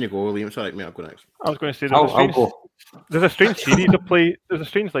 Scott. On you go, Liam. Sorry, mate, I'll go next. I was going to say there's a strange series of play. There's a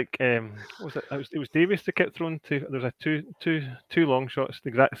strange what was it? It was Davis that kept throwing to. There's a two long shots, the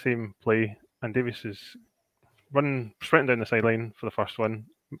exact same play, and Davis is sprinting down the sideline for the first one,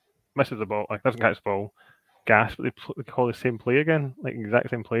 misses the ball, doesn't catch the ball, gas, but they call the same play again, exact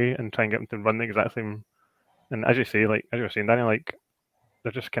same play, and try and get him to run the exact same. And as you say, as you were saying, Danny,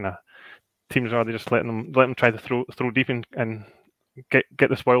 they're just kind of teams they just let them try to throw deep and get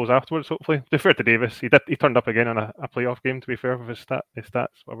the spoils afterwards. Hopefully, to be fair to Davis, he turned up again on a playoff game. To be fair, with his stats,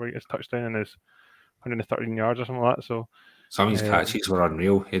 whatever, his touchdown and his 113 yards or something like that. So some of his catches were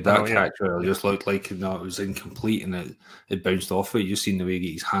unreal. He had that catch where it just looked like it was incomplete and it bounced off it. You just seen the way he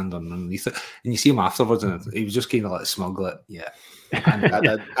get his hand underneath it, and you see him afterwards, and he was just kind of smuggle it. Yeah,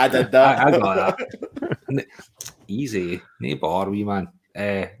 I did that. I got that. Easy, no bar, wee man.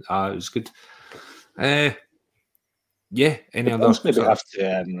 It was good. Yeah, any other?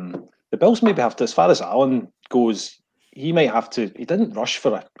 The Bills maybe have to, as far as Allen goes, he might have to. He didn't rush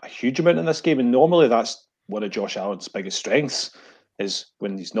for a huge amount in this game, and normally that's one of Josh Allen's biggest strengths. Is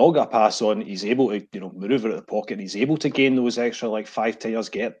when he's not got a pass on, he's able to maneuver at the pocket. And he's able to gain those extra 5 yards,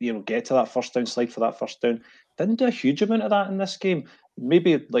 get to that first down, slide for that first down. Didn't do a huge amount of that in this game.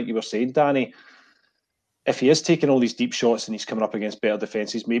 Maybe like you were saying, Danny, if he is taking all these deep shots and he's coming up against better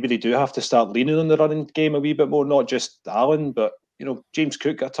defences, maybe they do have to start leaning on the running game a wee bit more, not just Allen, but, James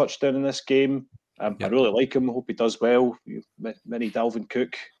Cook got a touchdown in this game. I really like him. I hope he does well. Mini Dalvin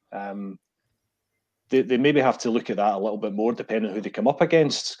Cook. They maybe have to look at that a little bit more, depending on who they come up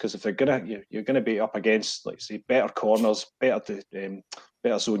against, because if you're gonna be up against, say, better corners, better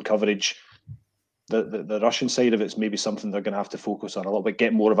zone coverage, the Russian side of it's maybe something they're going to have to focus on a little bit,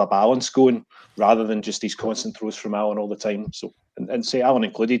 get more of a balance going rather than just these constant throws from Allen all the time. So, and say Allen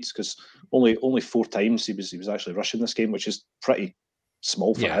included, because only 4 times he was actually rushing this game, which is pretty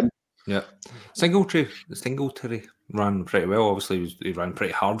small for him. Yeah, Singletary ran pretty well. Obviously, he ran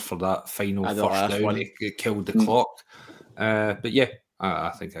pretty hard for that final first down. He killed the clock. But yeah, I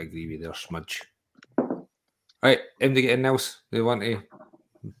think I agree with their smudge. Right, anybody get anything else they want to?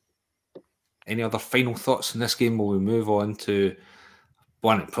 Any other final thoughts in this game? Will we move on to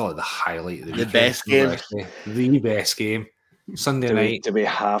probably the highlight of the best game? The best game. Sunday night. Do we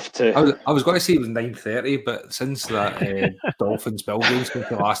have to? I was going to say it was 9:30, but since that Dolphins Bill game's going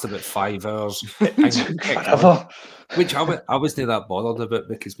to last about 5 hours, which I wasn't that bothered about,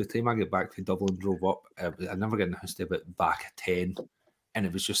 because by the time I get back to Dublin, drove up, I never get in the house till about back at 10, and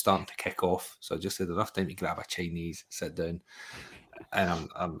it was just starting to kick off. So I just had enough time to grab a Chinese, sit down. And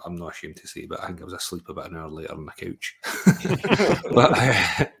I'm not ashamed to say, but I think I was asleep about an hour later on the couch.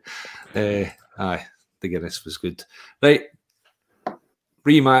 But the Guinness was good. Right,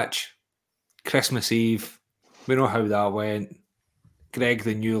 rematch, Christmas Eve. We know how that went. Greg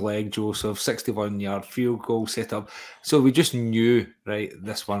the new leg Joseph, 61-yard field goal set up. So we just knew, right,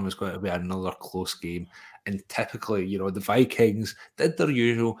 this one was going to be another close game. And typically, you know, the Vikings did their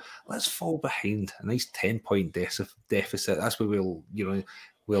usual, let's fall behind. A nice 10-point deficit. That's what we'll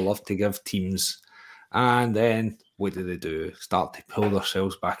love to give teams. And then what do they do? Start to pull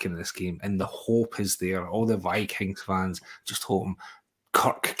themselves back in this game. And the hope is there. All the Vikings fans just hoping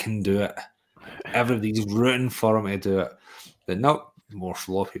Kirk can do it. Everybody's rooting for him to do it. But no, more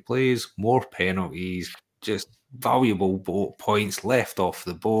sloppy plays, more penalties, just valuable points left off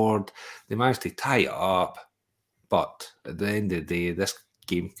the board. They managed to tie it up. But at the end of the day, this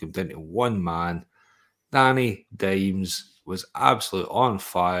game came down to one man. Danny Dimes was absolutely on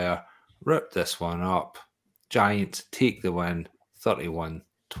fire, ripped this one up. Giants take the win,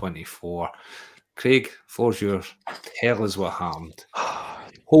 31-24. Craig, floor's yours. Tell us what happened.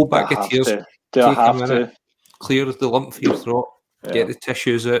 Hold back the tears. Do I have to? Clear the lump from your throat. Yeah. Get the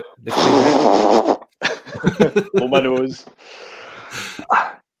tissues out. Oh, my nose.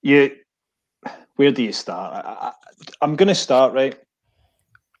 Where do you start? I'm going to start right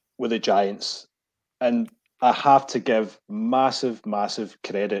with the Giants, and I have to give massive, massive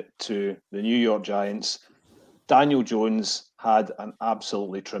credit to the New York Giants. Daniel Jones had an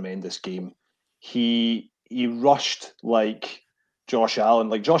absolutely tremendous game. He rushed like Josh Allen.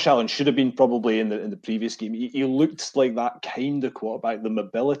 Like Josh Allen should have been probably in the previous game. He looked like that kind of quarterback. The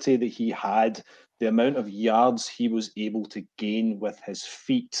mobility that he had, the amount of yards he was able to gain with his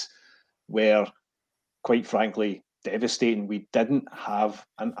feet were, quite frankly, devastating. We didn't have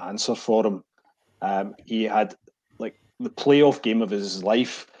an answer for him. He had like the playoff game of his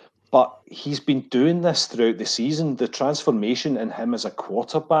life, but he's been doing this throughout the season. The transformation in him as a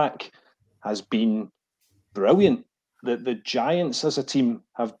quarterback has been brilliant. The Giants as a team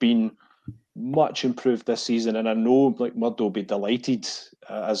have been much improved this season, and I know like Murd will be delighted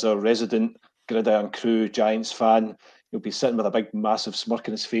as a resident Irn-Cru Giants fan. He'll be sitting with a big, massive smirk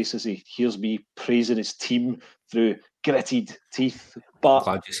on his face as he hears me praising his team through gritted teeth. But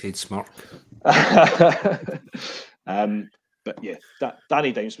glad you said smirk. But yeah,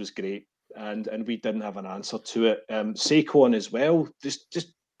 Danny Dimes was great, and we didn't have an answer to it. Saquon as well,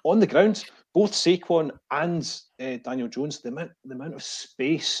 just on the ground, both Saquon and Daniel Jones, the amount of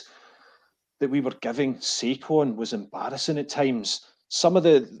space that we were giving Saquon was embarrassing at times. Some of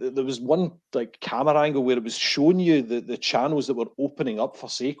there was one like camera angle where it was showing you the channels that were opening up for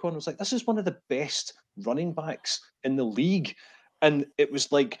Saquon. I was like, this is one of the best running backs in the league, and it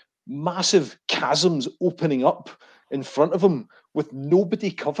was like massive chasms opening up in front of him with nobody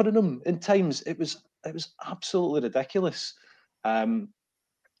covering him. In times, it was absolutely ridiculous.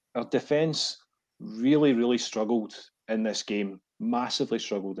 Our defense really, really struggled in this game. Massively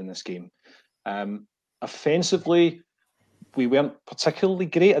struggled in this game. Offensively, we weren't particularly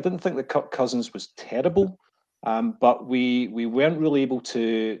great. I didn't think that Kirk Cousins was terrible, but we weren't really able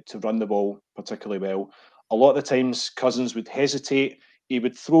to run the ball particularly well. A lot of the times, Cousins would hesitate. He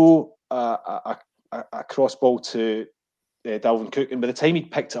would throw a cross ball to Dalvin Cook, and by the time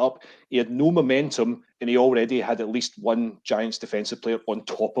he'd picked it up, he had no momentum, and he already had at least one Giants defensive player on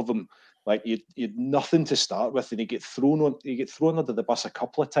top of him. Like he had nothing to start with, and he get thrown under the bus a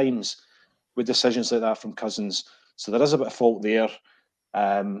couple of times with decisions like that from Cousins. So there is a bit of fault there.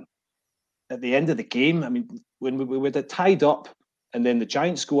 At the end of the game, I mean, when we were tied up, and then the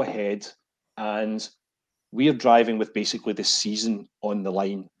Giants go ahead, and we're driving with basically the season on the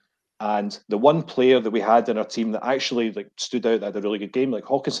line. And the one player that we had in our team that actually like stood out, that had a really good game, like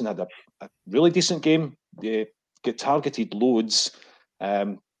Hawkinson had a really decent game. They get targeted loads.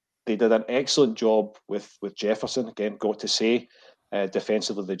 They did an excellent job with Jefferson. Again, got to say,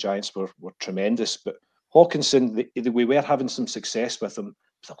 defensively the Giants were tremendous. But Hawkinson, we were having some success with him.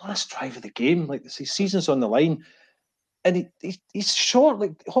 The last drive of the game, like the season's on the line, and he's short.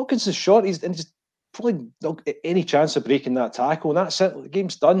 Like Hawkinson's short. He's probably not any chance of breaking that tackle, and that's it. The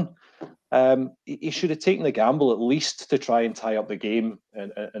game's done. He should have taken the gamble at least to try and tie up the game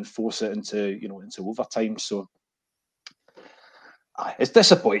and force it into overtime. So it's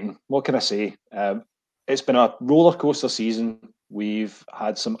disappointing. What can I say? It's been a roller coaster season. We've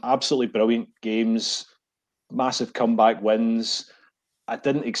had some absolutely brilliant games, massive comeback wins. I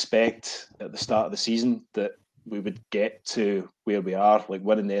didn't expect at the start of the season that we would get to where we are, like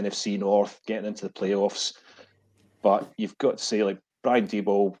winning the NFC North, getting into the playoffs. But you've got to say, like, Brian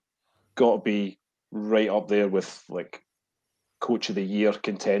Daboll got to be right up there with like Coach of the Year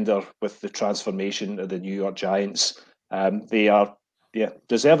contender with the transformation of the New York Giants. They are,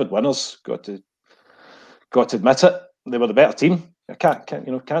 deserved winners. Got to admit it. They were the better team. I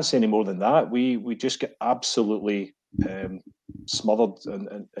can't say any more than that. We just get absolutely smothered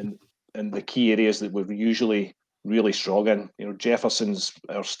in the key areas that we're usually really strong in. You know, Jefferson's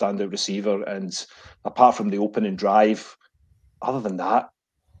our standout receiver, and apart from the opening drive, other than that,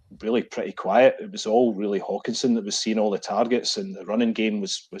 really pretty quiet. It was all really Hawkinson that was seeing all the targets, and the running game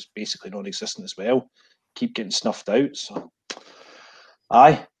was basically non-existent as well. Keep getting snuffed out. So,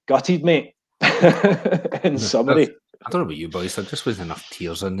 aye, gutted, mate. In summary. I don't know about you boys, there just wasn't enough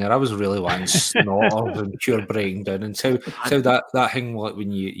tears in there. I was really wanting snot and pure breaking down. And so that thing like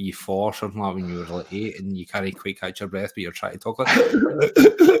when you fall or something like when you were like 8 and you can't quite catch your breath, but you're trying to talk like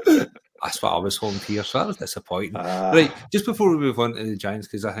that's what I was home tears. So that was disappointing. Right, just before we move on to the Giants,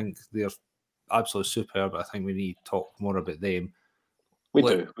 because I think they're absolutely superb, I think we need to talk more about them. We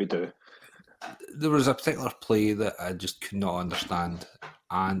do. There was a particular play that I just could not understand,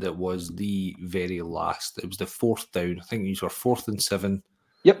 and it was the very last. It was the 4th down. I think these were 4th and 7.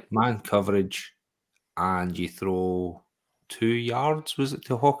 Yep. Man coverage, and you throw 2 yards. Was it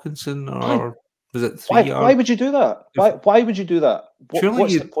to Hawkinson or was it 3 yards? Why would you do that? Why would you do that? Surely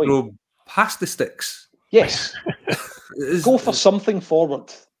what's you the point? throw past the sticks. Yes. Go for something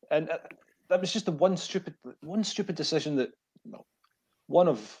forward, and that was just the one stupid decision that. One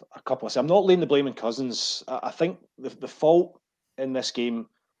of a couple. I'm not laying the blame on Cousins. I think the fault in this game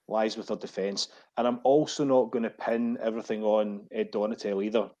lies with our defence, and I'm also not going to pin everything on Ed Donatel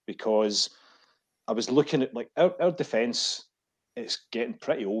either, because I was looking at like our defence. It's getting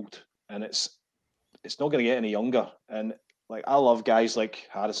pretty old, and it's not going to get any younger. And like I love guys like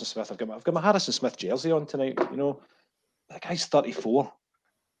Harrison Smith. I've got my Harrison Smith jersey on tonight. You know, that guy's 34.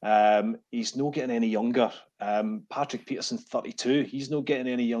 He's not getting any younger. Patrick Peterson, 32. He's not getting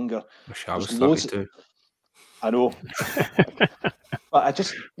any younger. I was 32. I know. But I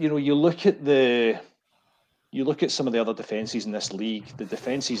just, you look at some of the other defences in this league, the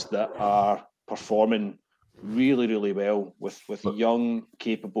defences that are performing really, really well with young,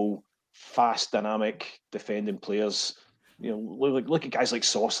 capable, fast, dynamic defending players. Look at guys like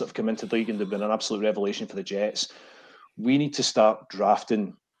Sauce that have come into the league and they've been an absolute revelation for the Jets. We need to start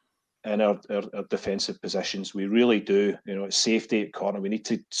drafting in our defensive positions. We really do. It's safety at corner. We need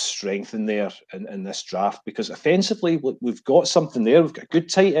to strengthen there in this draft, because offensively, we've got something there. We've got a good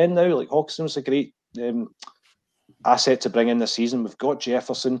tight end now. Like Hawkinson was a great asset to bring in this season. We've got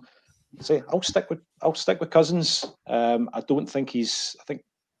Jefferson. I'll stick with Cousins. I don't think he's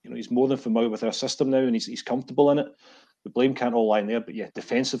more than familiar with our system now, and he's comfortable in it. The blame can't all lie in there, but yeah,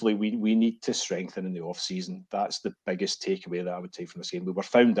 defensively, we need to strengthen in the off-season. That's the biggest takeaway that I would take from this game. We were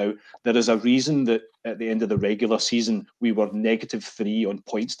found out. There is a reason that at the end of the regular season, we were -3 on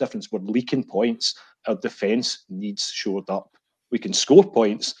points difference. We're leaking points. Our defence needs shored up. We can score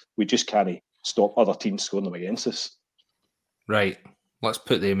points. We just can't stop other teams scoring them against us. Right. Let's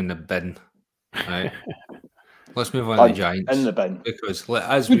put them in the bin. Right. Let's move on to the Giants. In the bin. Because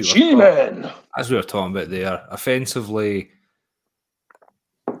as we were talking about there, offensively,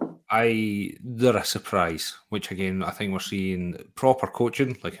 they're a surprise, which again, I think we're seeing proper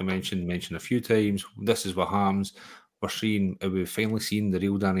coaching, like I mentioned a few times. This is what happens. We've finally seen the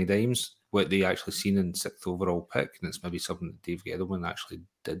real Danny Dimes, what they actually seen in 6th overall pick, and it's maybe something that Dave Gettleman actually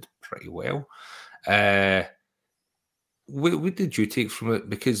did pretty well. What did you take from it?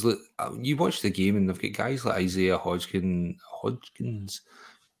 Because look, you watch the game and they've got guys like Isaiah Hodgins,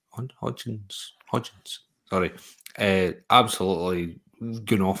 absolutely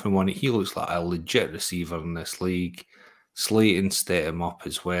going off in one. He looks like a legit receiver in this league. Slayton set him up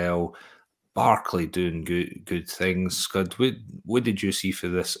as well. Barkley doing good things. Scud, what did you see for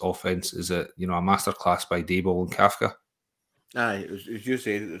this offense? Is it a masterclass by Daboll and Kafka? Aye, as you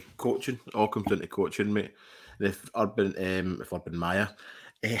said, it was coaching. It all comes into coaching, mate. If Urban Meyer,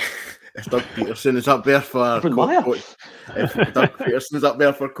 if Doug Peterson is up there for if Doug Peterson is up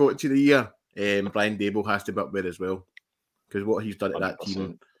there for coach of the year, Brian Daboll has to be up there as well, because what he's done to that 100%.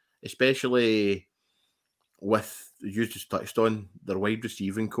 Team, especially with, you just touched on their wide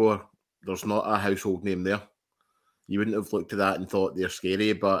receiving core, there's not a household name there. You wouldn't have looked at that and thought they're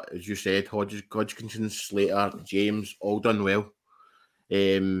scary, but as you said, Hodgkinson, Slater, James, all done well.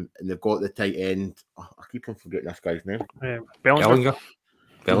 And they've got the tight end. I keep on forgetting this guy's name. Bellinger.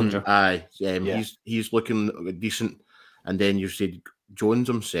 Aye, he's looking decent. And then you said Jones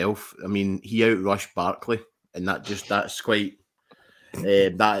himself. I mean, he outrushed Barkley, and that's quite.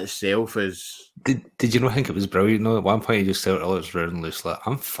 That itself is. Did you not think it was brilliant? No, at one point he just said, "Oh, it's running loose." Like,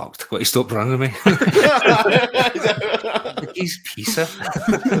 I'm fucked. Got to stop running me. He's pizza.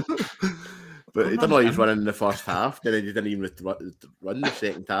 But he done all he's running in the first half. Then he didn't even run the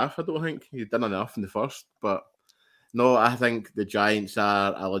second half. I don't think he'd done enough in the first. But no, I think the Giants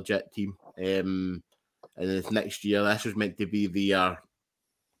are a legit team. And this next year, this was meant to be the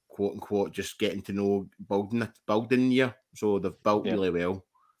quote unquote just getting to know building year. So they've built really well,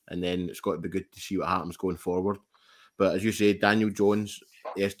 and then it's got to be good to see what happens going forward. But as you say, Daniel Jones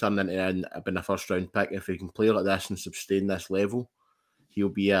has turned into been a first round pick. If he can play like this and sustain this level, he'll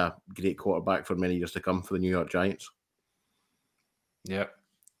be a great quarterback for many years to come for the New York Giants. Yeah,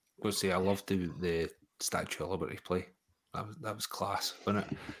 go say I loved the Statue of Liberty play. That was class, wasn't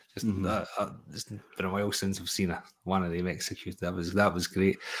it? It's been a while since I've seen one of them executed. That was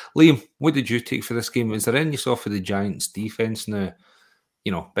great. Liam, what did you take for this game? Is there any you saw for the Giants' defense now?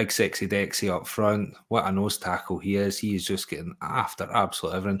 You know, big sexy Dexy up front. What a nose tackle he is. He is just getting after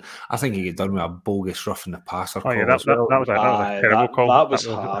absolute everything. I think he get done with a bogus roughing the passer call. Yeah, that was a terrible call. That was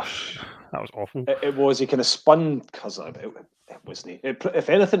harsh. That was awful. It was. He kind of spun because it wasn't. If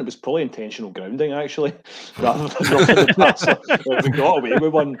anything, it was probably intentional grounding actually, rather than roughing the passer. We got away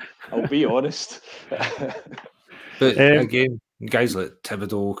with one. I'll be honest. But again, guys like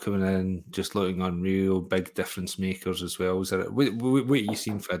Thibodeau coming in, just looking unreal, big difference makers as well. Is that what are you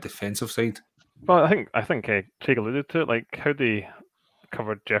seeing for a defensive side? Well, I think Craig alluded to it, like how they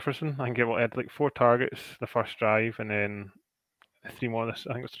covered Jefferson. I think it had like 4 targets the first drive, and then 3 more. I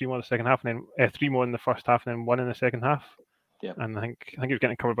think it was 3 more in the second half, and then 3 more in the first half, and then 1 in the second half. Yeah, and I think he was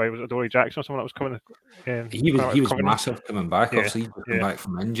getting covered by Adoree Jackson or someone that was coming. He was massive coming back. Obviously, he came back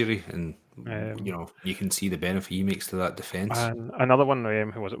from injury, and you can see the benefit he makes to that defense. And another one,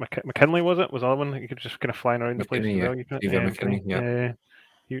 who was it? McKinley was it? Was another one? He could just kind of flying around the place as well. McKinney,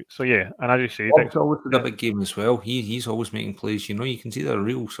 yeah. So and as you say, it's always a big game as well. He's always making plays. You can see the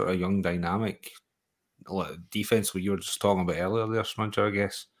real sort of young dynamic defense what you were just talking about earlier there, Smudger, I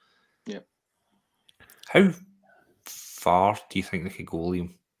guess. Yeah. How far do you think they could go,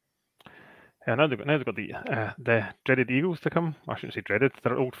 Liam? Yeah, now they've got the dreaded Eagles to come. I shouldn't say dreaded;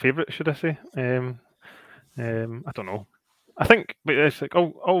 they're old favourite, should I say? I don't know. I think, but it's like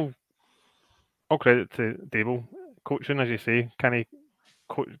all credit to Dable coaching, as you say. Can he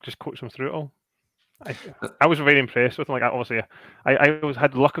just coach them through it all? I was very impressed with him. Like obviously, I always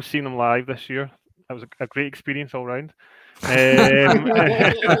had the luck of seeing them live this year. That was a great experience all round. Look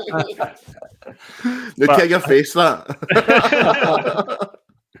at your face, that.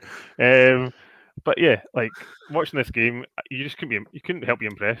 But yeah, like watching this game, you couldn't help be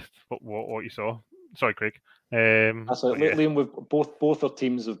impressed. What you saw. Sorry, Craig. That's it, Liam. Both our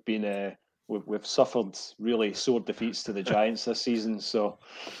teams have been. We've suffered really sore defeats to the Giants this season. So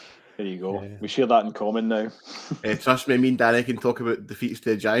there you go. We share that in common now. Trust me and Danny can talk about defeats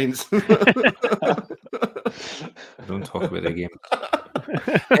to the Giants. Don't talk about the game.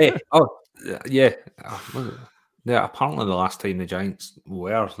 Yeah, apparently the last time the Giants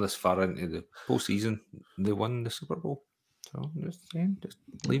were this far into the postseason, they won the Super Bowl. So just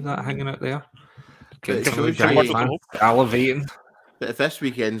leave that hanging out there. Elevating. But if this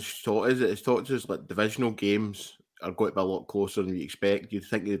weekend's taught us like divisional games are going to be a lot closer than we expect. You'd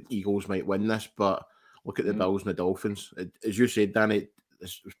think the Eagles might win this, but look at the Bills and the Dolphins. As you said, Danny,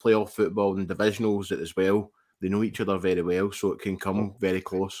 it's playoff football and divisionals as well. They know each other very well, so it can come very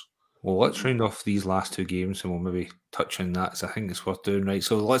close. Well, let's round off these last 2 games and we'll maybe touch on that, so I think it's worth doing, right?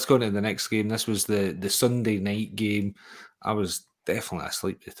 So let's go into the next game. This was the Sunday night game. I was definitely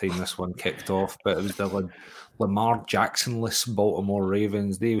asleep the time this one kicked off, but it was the Lamar Jackson-less Baltimore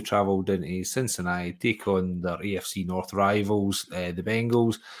Ravens. They travelled into Cincinnati, take on their AFC North rivals, the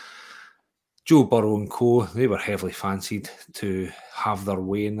Bengals. Joe Burrow and co, they were heavily fancied to have their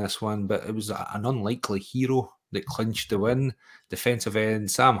way in this one, but it was an unlikely hero that clinched the win. Defensive end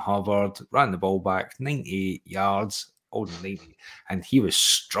Sam Hubbard ran the ball back 98 yards, old 90, and he was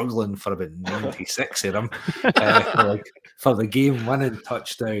struggling for about 96 of them for the game-winning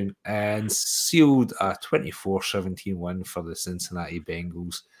touchdown, and sealed a 24-17 win for the Cincinnati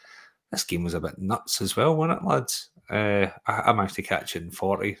Bengals. This game was a bit nuts as well, wasn't it, lads? I managed to catch it in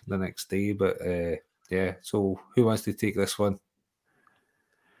 40 the next day, but so who wants to take this one?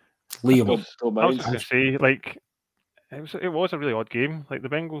 Liam. I was going to say, like, it was a really odd game. Like, the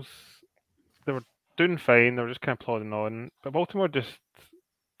Bengals, they were doing fine, they were just kind of plodding on, but Baltimore just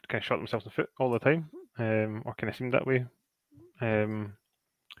kind of shot themselves in the foot all the time, or kind of seemed that way. And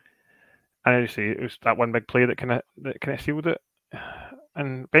as you say, it was that one big play that kind of sealed it.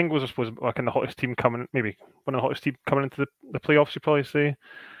 And Bengals, I suppose, like in the hottest team coming, maybe one of the hottest team coming into the playoffs, you'd probably say.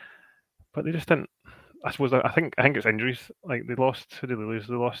 But they just didn't. I suppose I think it's injuries. Like they lost. Who did they lose?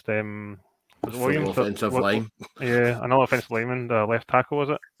 They lost. Williams, offensive line. Yeah, another offensive lineman, the left tackle, was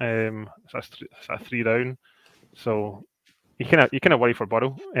it? So that's 3 down. So you kind of worry for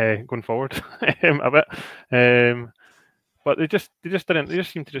Burrow going forward a bit. But they just didn't. They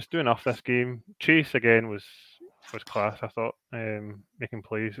just seemed to just do enough this game. Chase again was class. I thought making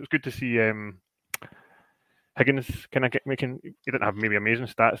plays. It was good to see Higgins kind of making. He didn't have maybe amazing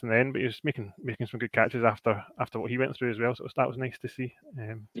stats in the end, but he was making some good catches after what he went through as well. So that was nice to see.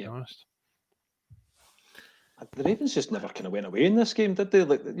 To be honest. The Ravens just never kind of went away in this game, did they?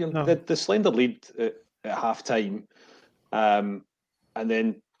 Like, you know, the slender lead at half time, and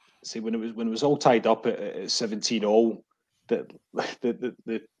then see when it was all tied up at 17-all, the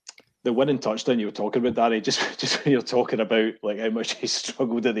winning touchdown you were talking about, Danny, just when you're talking about like how much he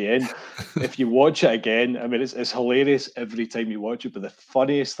struggled at the end. If you watch it again, I mean, it's hilarious every time you watch it. But the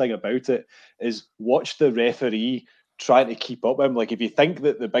funniest thing about it is watch the referee trying to keep up with him. Like if you think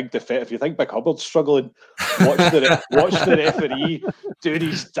that if you think Big Hubbard's struggling, watch the referee doing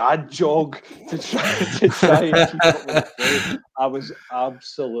his dad jog to try and keep up with the play. I was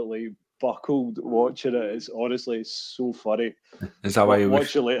absolutely buckled watching it. It's honestly so funny. Is that why you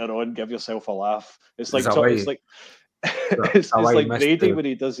watch it later on? Give yourself a laugh. It's like it's like Brady when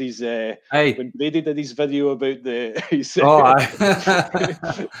he does his when Brady did his video about his when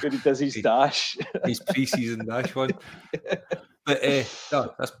he does his dash, his pre-season dash one. But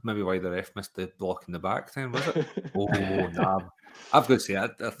no, that's maybe why the ref missed the block in the back then, was it? Oh nah. I've got to say, I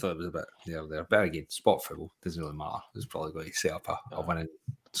thought it was a bit there. But again, spot football doesn't really matter. It's probably going to set up a winning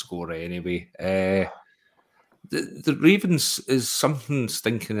score anyway. The Ravens is something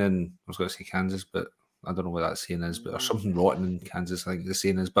stinking in. I was going to say Kansas, but I don't know what that saying is. But there's something rotten in Kansas. I think the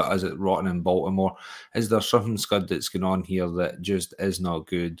saying is, but is it rotten in Baltimore? Is there something scud that's going on here that just is not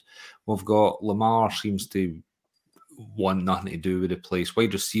good? We've got Lamar seems to want nothing to do with the place.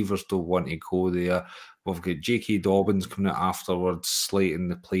 Wide receivers don't want to go there. We've got J.K. Dobbins coming out afterwards, slating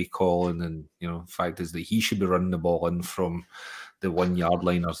the play calling, and the fact is that he should be running the ball in from the 1 yard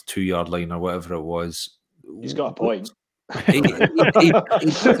line or 2 yard line or whatever it was. He's got a point. He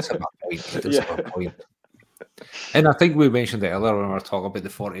does have a point. And I think we mentioned it earlier when we were talking about the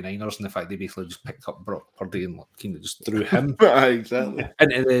 49ers and the fact they basically just picked up Brock Purdy and kind of just threw him exactly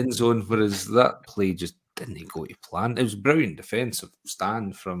into the end zone, whereas that play just didn't go to plan. It was a brilliant defensive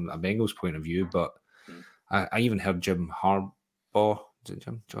stand from a Bengals point of view, but I even heard Jim Harbaugh,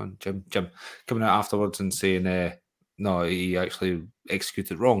 Jim coming out afterwards and saying, no, he actually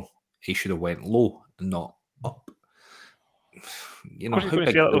executed wrong. He should have went low and not up. How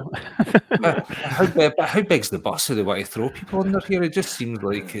big's the bus that they want to throw people under here? It just seems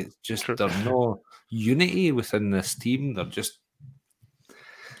like it's just there's no unity within this team. They're just,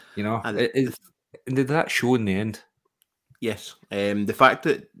 did that show in the end? Yes. The fact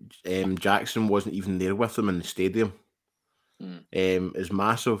that Jackson wasn't even there with them in the stadium is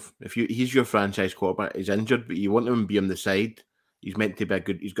massive. He's your franchise quarterback, he's injured, but you want him to be on the side. He's meant to be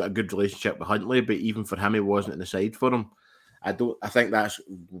he's got a good relationship with Huntley, but even for him, he wasn't on the side for him. I think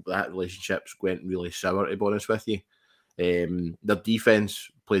that relationship's went really sour, to be honest with you. Their defense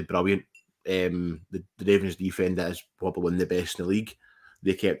played brilliant. The Ravens defense is probably one of the best in the league.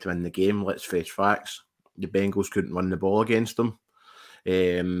 They kept him in the game. Let's face facts. The Bengals couldn't run the ball against them.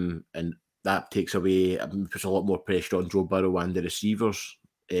 And that puts a lot more pressure on Joe Burrow and the receivers.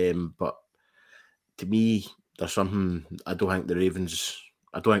 But to me, there's something. I don't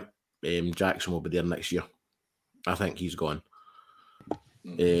think Jackson will be there next year. I think he's gone.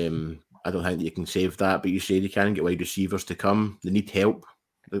 I don't think that you can save that, but you say they can get wide receivers to come. They need help.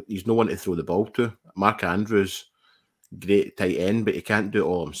 He's no one to throw the ball to. Mark Andrews, great tight end, but he can't do it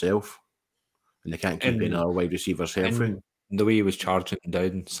all himself. And they can't keep any other wide receivers healthy. The way he was charging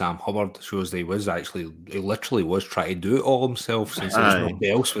down Sam Hubbard shows that he literally was trying to do it all himself, since there was nobody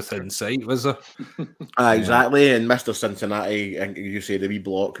else within sight, was there? Exactly. And Mr. Cincinnati, and you say the wee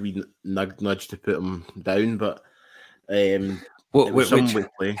block, wee nudge to put him down, but the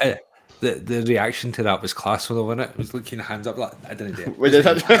reaction to that was class, wasn't it? It was looking hands up like, I didn't do it.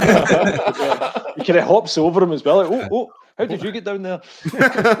 He kind of hops over him as well. Like, how did you get down there?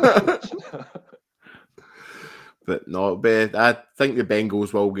 But no, I think the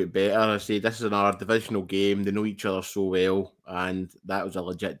Bengals will get better. I say this is another divisional game. They know each other so well, and that was a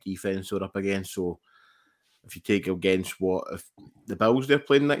legit defense they're up against. So if you take against if the Bills they're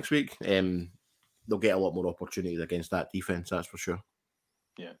playing next week, they'll get a lot more opportunities against that defense. That's for sure.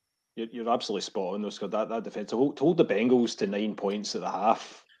 Yeah, you're absolutely spot on, though, Scott. That defense to hold the Bengals to 9 points at the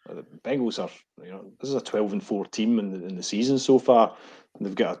half. The Bengals are, this is a 12-4 team in the season so far. And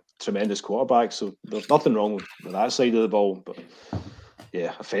they've got a tremendous quarterback, so there's nothing wrong with that side of the ball. But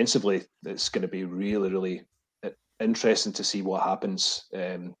yeah, offensively, it's going to be really, really interesting to see what happens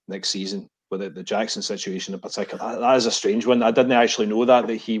next season with the Jackson situation in particular. That is a strange one. I didn't actually know that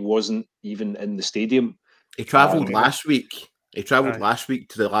he wasn't even in the stadium He travelled Okay. last week. He travelled Aye. last week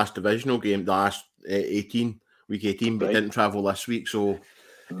to the last divisional game, the last 18, week 18, but Right. didn't travel this week. So,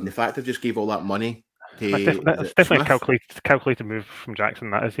 and the fact they just gave all that money to That's definitely Smith, a calculated move from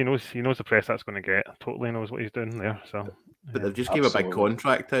Jackson. That is, he knows the press that's going to get. Totally knows what he's doing there. So, but they've just gave a big Absolutely.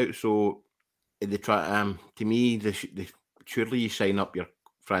 contract out. So they try. To me, they surely you sign up your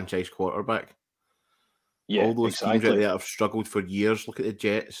franchise quarterback. Yeah, All those teams out exactly. there have struggled for years. Look at the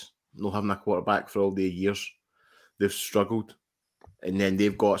Jets, not having a quarterback for all the years. They've struggled. And then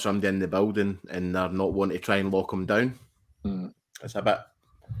they've got somebody in the building and they're not wanting to try and lock them down. Mm. It's a bit.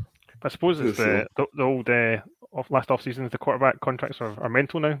 I suppose it's Sure. the old last off seasons. The quarterback contracts are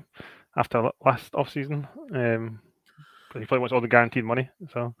mental now after last off season. But he probably wants all the guaranteed money.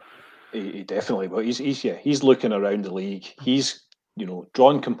 So He definitely will. He's looking around the league. He's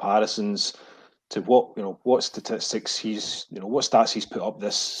drawn comparisons to what statistics what stats he's put up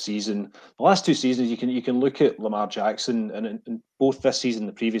this season. The last 2 seasons, you can look at Lamar Jackson, and in both this season and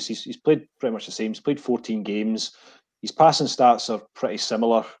the previous, he's played pretty much the same. He's played 14 games. His passing stats are pretty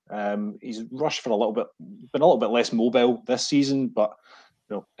similar. He's rushed for been a little bit less mobile this season, but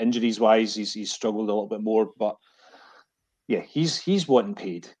injuries wise, he's struggled a little bit more. But yeah, he's wanting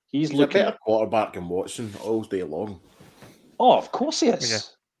paid. He's looking a better quarterback than Watson all day long. Oh, of course he is. Yeah.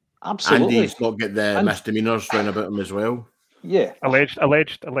 Absolutely. And he's not got the misdemeanors round about him as well. Yeah. alleged.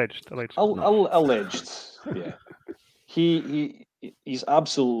 Alleged. Yeah. He's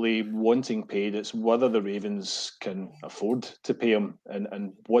absolutely wanting paid. It's whether the Ravens can afford to pay him,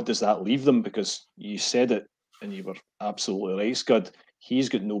 and what does that leave them? Because you said it, and you were absolutely right, Scud. He's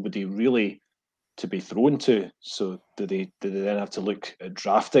got nobody really to be thrown to. So do they then have to look at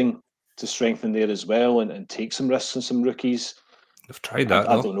drafting to strengthen there as well, and take some risks on some rookies? They've tried that.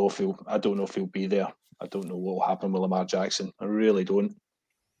 I don't know if he'll be there. I don't know what will happen with Lamar Jackson. I really don't.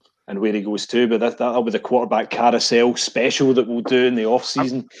 And where he goes to, but that'll be the quarterback carousel special that we'll do in the off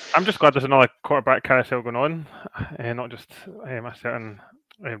season. I'm just glad there's another quarterback carousel going on, and not just a certain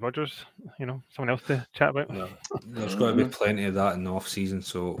Rodgers. Someone else to chat about. No, there's got to be plenty of that in the off season,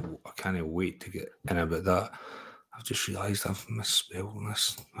 so I can't wait to get in about that. I've just realised I've misspelled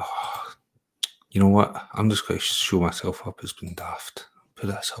this. Oh, you know what? I'm just going to show myself up as being daft. Put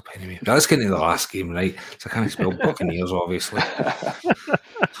this up anyway. Let's get into the last game, right? So I can't spell Buccaneers, obviously.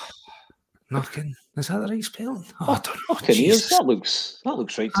 Knocking. Is that the right spelling? Oh, I don't know. Buccaneers. That looks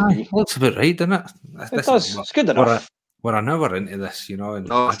right to me. Looks about right, doesn't it? It does. It's good enough. We're never into this,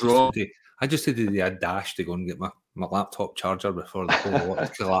 and I just had to do a dash to go and get my laptop charger before the whole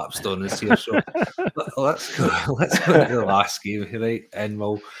lot collapsed on us here. So let's go into the last game, right? And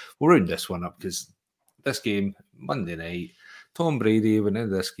we'll round this one up, because this game, Monday night, Tom Brady went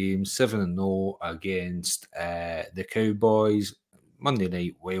into this game 7-0 against the Cowboys. Monday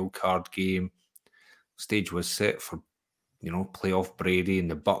night wild card game. Stage was set for playoff Brady and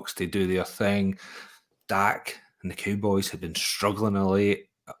the Bucks to do their thing. Dak and the Cowboys had been struggling of late.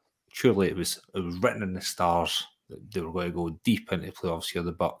 Surely it was written in the stars that they were going to go deep into playoffs here,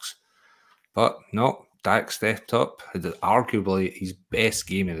 the Bucks. But no, Dak stepped up, had arguably his best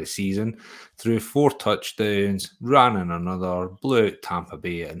game of the season, threw 4 touchdowns, ran in another, blew out Tampa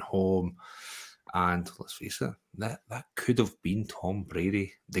Bay at home. And let's face it, that could have been Tom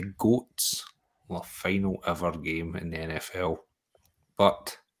Brady, the GOAT's final ever game in the NFL.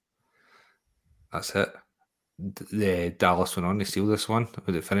 But that's it. The Dallas went on to steal this one.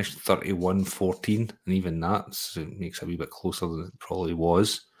 It finished 31-14, and even that makes it a wee bit closer than it probably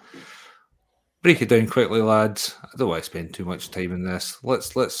was. Break it down quickly, lads. I don't want to spend too much time in this. Let's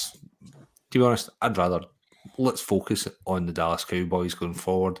to be honest, let's focus on the Dallas Cowboys going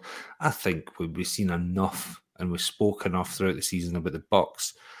forward. I think we've seen enough, and we've spoke enough throughout the season about the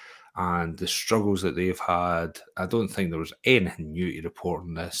Bucks and the struggles that they've had. I don't think there was anything new to report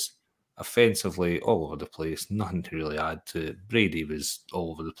on this. Offensively, all over the place, nothing to really add to it. Brady was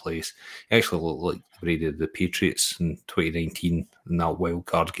all over the place. He actually looked like Brady of the Patriots in 2019 in that wild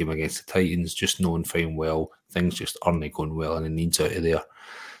card game against the Titans, just knowing fine well things just aren't going well and it needs out of there.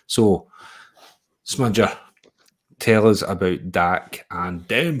 So, Smudger, tell us about Dak and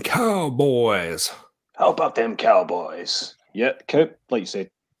them Cowboys. How about them Cowboys? Yeah, like you said,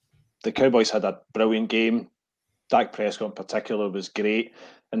 the Cowboys had a brilliant game. Dak Prescott in particular was great.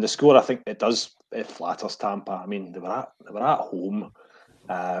 And the score, I think it flatters Tampa. I mean, they were at home,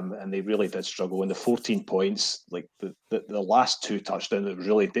 and they really did struggle. And the 14 points, like the last 2 touchdowns, it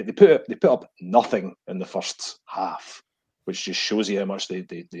really they put up nothing in the first half, which just shows you how much they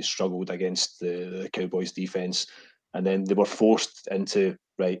struggled against the Cowboys defense. And then they were forced into,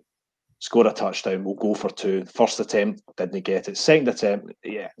 right, score a touchdown, we'll go for 2. First attempt, didn't get it. Second attempt,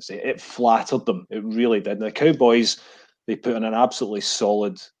 it flattered them. It really did. And the Cowboys, they put in an absolutely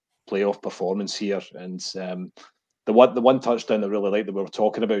solid playoff performance here. And the one touchdown I really liked that we were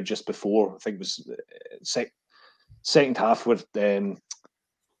talking about just before, I think was second half with the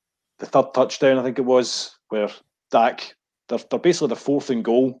third touchdown, I think it was, where Dak, they're basically the 4th and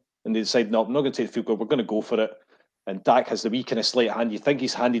goal, and they decide, no, I'm not going to take the field goal, we're going to go for it. And Dak has the wee kind of slight hand. You think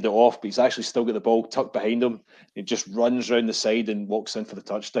he's handed it off, but he's actually still got the ball tucked behind him. He just runs around the side and walks in for the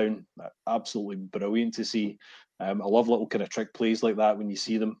touchdown. Absolutely brilliant to see. I love little kind of trick plays like that when you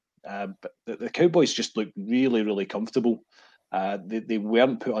see them. But the Cowboys just looked really, really comfortable. They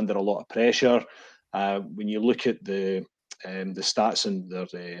weren't put under a lot of pressure. When you look at the stats and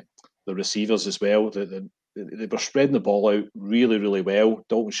the receivers as well, they were spreading the ball out really, really well.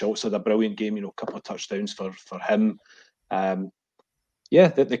 Dalton Schultz had a brilliant game, a couple of touchdowns for him.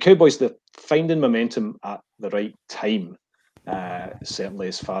 The Cowboys, they're finding momentum at the right time, certainly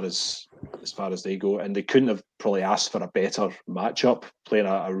as far as they go. And they couldn't have probably asked for a better matchup, playing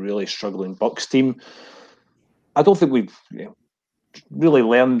a really struggling Bucs team. I don't think we've really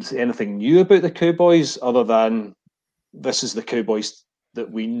learned anything new about the Cowboys other than this is the Cowboys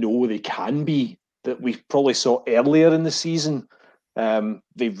that we know they can be, that we probably saw earlier in the season.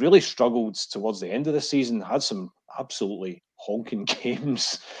 They really struggled towards the end of the season, had some absolutely honking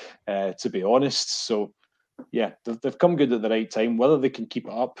games, to be honest. So, yeah, they've come good at the right time. Whether they can keep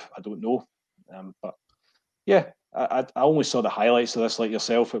it up, I don't know. But yeah, I only saw the highlights of this like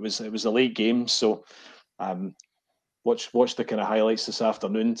yourself. It was a late game, so watch the kind of highlights this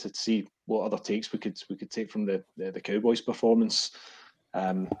afternoon to see what other takes we could take from the Cowboys' performance.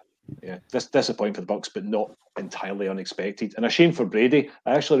 Disappointing for the Bucs, but not entirely unexpected. And a shame for Brady.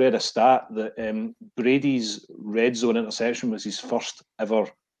 I actually read a stat that Brady's red zone interception was his first ever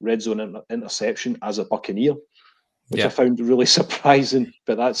red zone interception as a Buccaneer, which I found really surprising.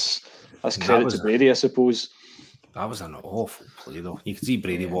 But that's credit to Brady, I suppose. That was an awful play, though. You could see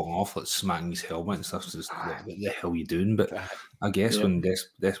Brady walking off, like smacking his helmet and stuff. Just what the hell are you doing? But I guess when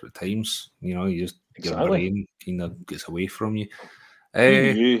desperate times, you just your brain kind of gets away from you.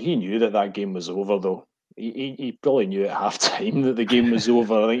 He knew that game was over, though. He probably knew at half time that the game was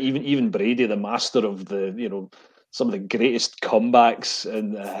over. I think even Brady, the master of some of the greatest comebacks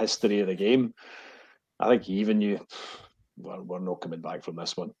in the history of the game, I think he even knew we're not coming back from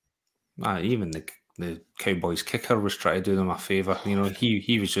this one. Even the Cowboys kicker was trying to do them a favour. He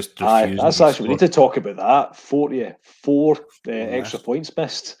was just refusing. That's actually, we need to talk about that. Four extra points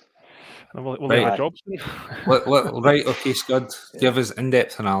missed. Will they have jobs? Right, okay, Scud. Give us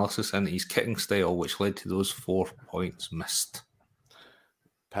in-depth analysis into his kicking style, which led to those 4 points missed.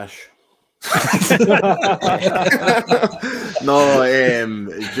 Pish. No,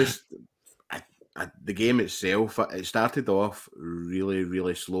 it's just the game itself. It started off really,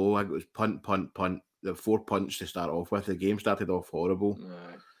 really slow. I think it was punt. The 4 punts to start off with. The game started off horrible.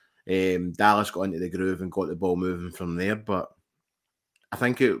 Dallas got into the groove and got the ball moving from there, but I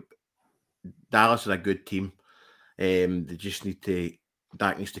think Dallas is a good team. They just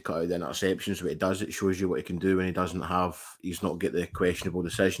Dak needs to cut out the interceptions. What he does, it shows you what he can do when he's not get the questionable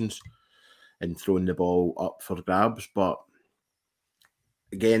decisions and throwing the ball up for grabs. But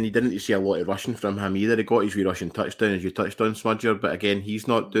again, you didn't see a lot of rushing from him either. He got his wee rushing touchdown, as you touched on, Smudger. But again, he's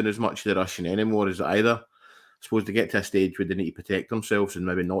not doing as much of the rushing anymore as either. I suppose to get to a stage where they need to protect themselves and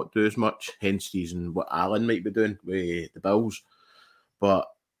maybe not do as much, hence season what Allen might be doing with the Bills. But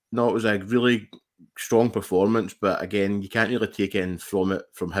no, it was a really strong performance. But again, you can't really take in from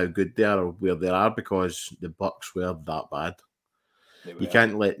how good they are or where they are because the Bucs were that bad. You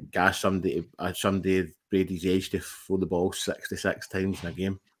can't let gas somebody Brady's age to throw the ball 66 times in a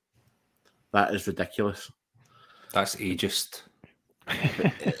game. That is ridiculous. That's ageist.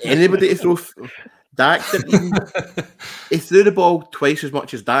 Anybody to throw... Dak he threw the ball twice as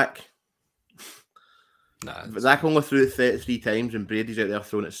much as Dak. But Dak only threw it 33 times and Brady's out there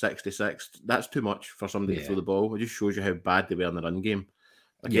throwing it 66. That's too much for somebody to throw the ball. It just shows you how bad they were in the run game.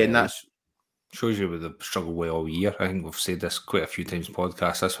 Again, that's... shows you with the struggle way all year. I think we've said this quite a few times in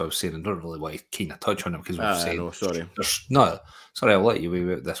podcasts. That's what I was saying. I don't really want to kind of touch on it because we've said... No, sorry. Sorry, I'll let you away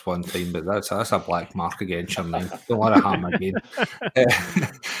with this one time, but that's a black mark again, Charmaine. Don't let it happen again.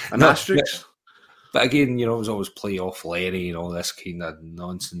 An asterisk? But again, it was always playoff Lenny and all this kind of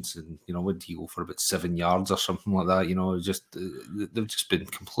nonsense. And, would he go for about 7 yards or something like that? They've just been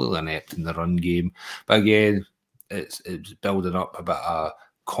completely inept in the run game. But again, it's building up a bit of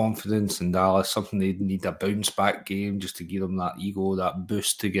confidence in Dallas, something they need a bounce back game just to give them that ego, that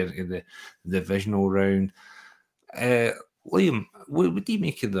boost to get into the divisional round. Liam, what do you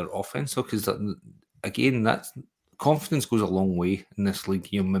make of their offense? Because again, that's confidence goes a long way in this league.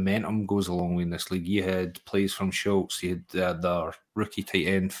 Momentum goes a long way in this league. You had plays from Schultz. You had their rookie tight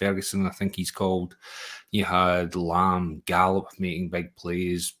end Ferguson, I think he's called. You had Lamb, Gallup making big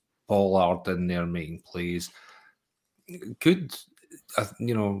plays. Pollard in there making plays. Good.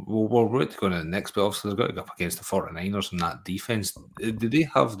 We're about to go to the next, but obviously they've got to go up against the 49ers in that defense. Do they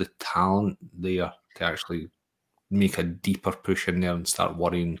have the talent there to actually make a deeper push in there and start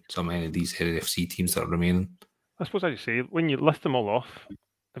worrying any of these NFC teams that are remaining? I suppose, as you say, when you list them all off,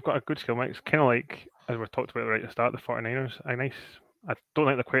 they've got a good skill mix. Kind of like, as we talked about right at the start, the 49ers. I don't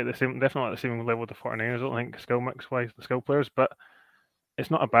think they're quite the same, definitely at the same level with the 49ers. I don't think skill mix-wise, the skill players, but it's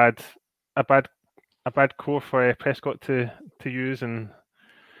not a bad core for Prescott to use and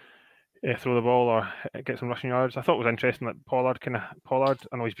throw the ball or get some rushing yards. I thought it was interesting that Pollard, I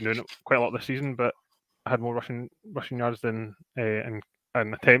know he's been doing it quite a lot this season, but had more rushing yards than and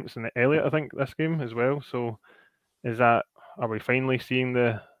attempts than Elliott, I think, this game as well. So are we finally seeing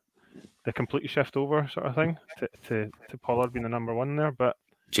the complete shift over sort of thing to Pollard being the number one there? But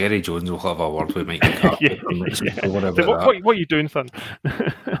Jerry Jones will have a word with Mike McCarthy. So what are you doing, son?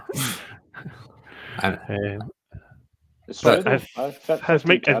 It's true. Has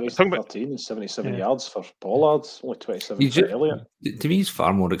Mike carries 13 and 77 yards for Pollard, only 27 for Elliott. To me, he's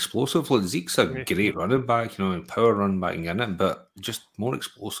far more explosive. Like, Zeke's a great running back, power running back in it, but just more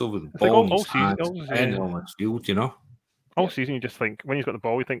explosive with the ball in his hands and on his field, All season, you just think, when he's got the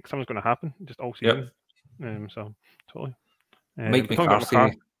ball, you think something's going to happen, just all season. Yep. So, totally. Mike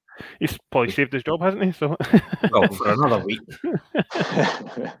McCarthy. He's probably saved his job, hasn't he? So, well, for another week.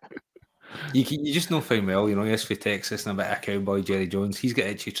 You just know fine well, he's for Texas and a bit of cowboy Jerry Jones. He's got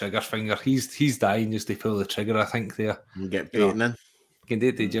itchy trigger finger. He's dying just to pull the trigger, I think, there. You get Peyton in. You can do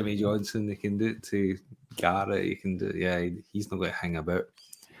it to Jimmy Johnson. You can do it to Garrett. You can do it. He's not going to hang about.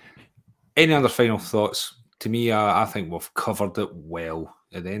 Any other final thoughts? To me, I think we've covered it well.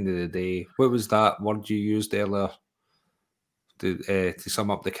 At the end of the day, what was that word you used earlier to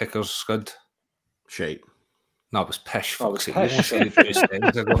sum up the kickers, Scud? Shite. No, it was pish. Pish.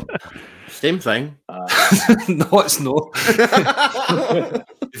 Same thing. No, it's not.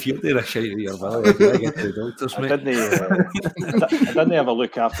 If you're there a shout at your belly, I get to the doctors, mate. I didn't have a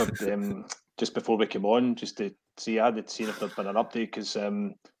look after just before we came on, just to see. I had seen if there'd been an update because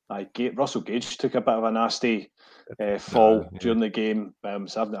Russell Gage took a bit of a nasty fall during the game.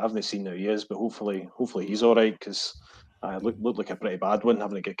 So I haven't seen how he is, but hopefully he's all right because looked like a pretty bad one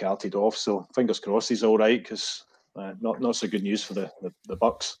having to get carted off. So fingers crossed he's all right because not so good news for the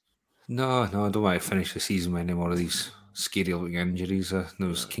Bucks. No, I don't want to finish the season with any more of these scary looking injuries. There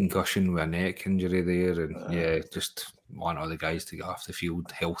was concussion with a neck injury there, and just want all the guys to get off the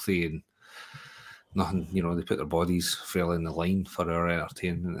field healthy and nothing. They put their bodies fairly in the line for our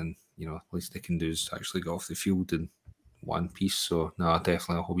entertainment, and at least they can do is actually get off the field in one piece. So no,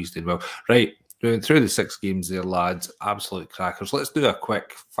 definitely I hope he's doing well. Right. Through the 6 games there, lads, absolute crackers. Let's do a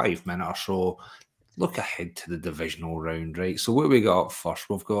quick 5-minute or so look ahead to the divisional round, right? So what we got up first?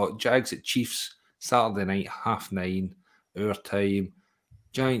 We've got Jags at Chiefs, Saturday night, 9:30, our time.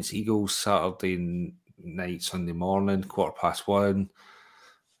 Giants, Eagles, Saturday night, Sunday morning, 1:15.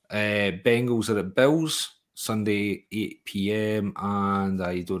 Bengals are at Bills, Sunday, 8 p.m. And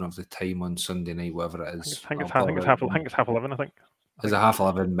I don't have the time on Sunday night, whatever it is. I think it's 11, I think. It's a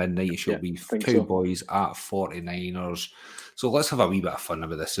 11:30 midnight. It should be Cowboys at 49ers. So let's have a wee bit of fun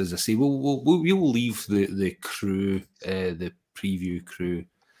about this. As I say, we'll leave the crew, the preview crew,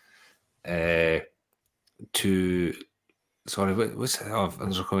 to. Sorry, what's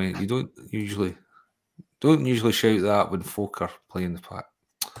that? You don't usually shout that when folk are playing the pack.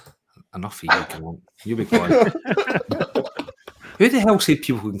 Enough of you, come on. You be quiet. Who the hell said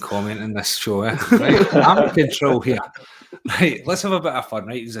people can comment in this show? Right? I'm in control here. Right, let's have a bit of fun,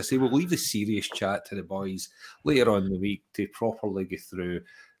 right? As I say, we'll leave the serious chat to the boys later on in the week to properly go through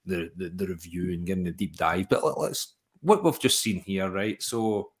the review and get in the deep dive. But let's what we've just seen here, right?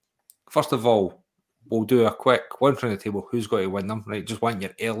 So, first of all, we'll do a quick one from the table. Who's going to win them, right? Just want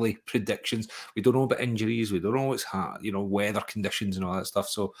your early predictions. We don't know about injuries. We don't know what's weather conditions and all that stuff.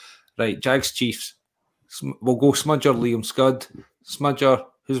 So, right, Jags Chiefs. We'll go Smudger, Liam, Scud. Smudger,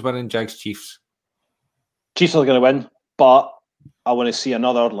 who's winning Jags Chiefs? Chiefs are going to win, but I want to see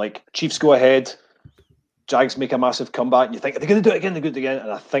another, Chiefs go ahead, Jags make a massive comeback. You think, they're going to do it again, they're going to do it again.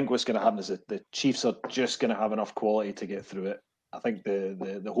 And I think what's going to happen is that the Chiefs are just going to have enough quality to get through it. I think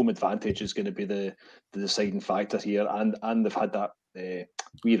the home advantage is going to be the deciding factor here. And they've had that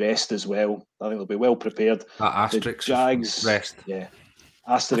wee rest as well. I think they'll be well prepared. That asterisk Jags rest. Yeah.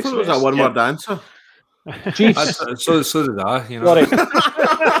 Asterisk I thought it was a one-word answer. Chiefs. So did I. You know. Sorry.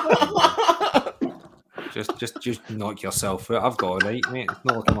 Just knock yourself out. I've got it right, mate. It's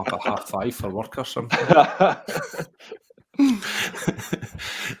not looking up at 5:30 for work or something.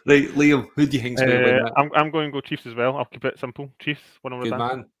 Right, Liam, who do you think's going to win that? I'm going to go Chiefs as well. I'll keep it simple. Chiefs, one over Good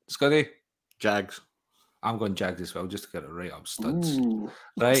man. Scotty? Jags. I'm going Jags as well, just to get it right up studs. Ooh.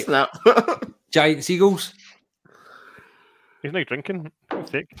 Right. Snap. Giants, Eagles? He's not drinking. For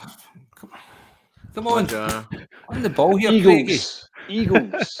God's sake. Come on. Yeah. On the ball here, Eagles.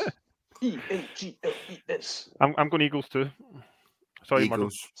 Eagles. Eagles. I'm going Eagles too. Sorry, Murdo.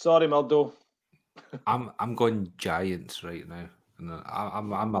 Eagles. Sorry, Murdo. I'm going Giants right now. And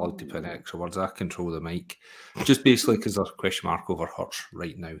I'm allowed to put in extra words. I control the mic. Just basically because there's a question mark over Hurts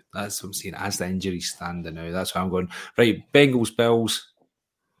right now. That's what I'm saying. As the injuries standing now, that's why I'm going. Right, Bengals, Bills.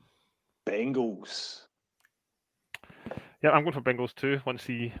 Bengals. Yeah, I'm going for Bengals too.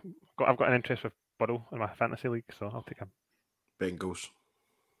 I've got an interest with Burrow in my fantasy league, so I'll take him. Bengals.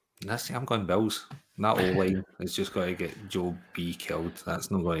 I'm going Bills. That old line is just going to get Joe B killed. That's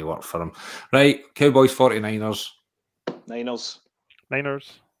not going to work for him. Right, Cowboys, 49ers. Niners.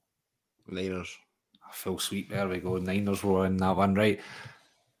 A full sweep. There we go. Niners were in that one, right?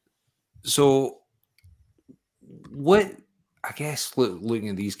 So, what? I guess looking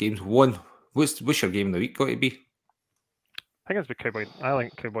at these games, what's your game of the week got to be? I think it's the Cowboys. I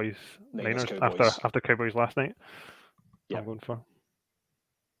like Cowboys. Niners Cowboys. after Cowboys last night. Yep. I'm going for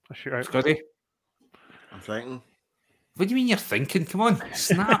a shootout. Scotty? I'm thinking. What do you mean you're thinking? Come on,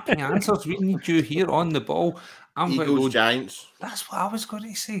 snap the answers. We need you here on the ball. I'm going to go Giants. That's what I was going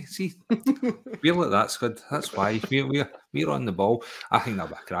to say. See, we're like that's good. That's why we're on the ball. I think that'll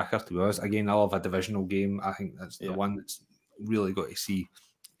be a cracker, to be honest. Again, I love a divisional game. I think that's the one that's really got to see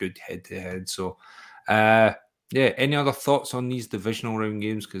good head to head. So, any other thoughts on these divisional round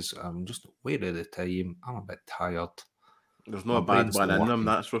games? Because I'm just aware of the time. I'm a bit tired. There's not a bad one in them,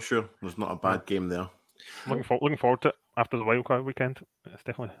 that's for sure. There's not a bad game there. Looking forward to it after the wildcard weekend. It's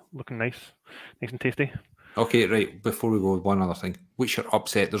definitely looking nice and tasty. Okay, right. Before we go, one other thing. What's your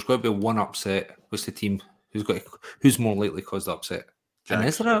upset? There's got to be one upset. What's the team who's more likely to cause the upset? Jags. And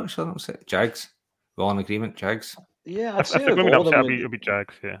is there actually an upset? Jags. We're all in agreement. Jags. Yeah, I'd If say they're going to all of upset, them. it'll be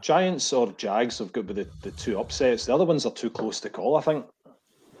Jags. Yeah. Giants or Jags have got the two upsets. The other ones are too close to call, I think.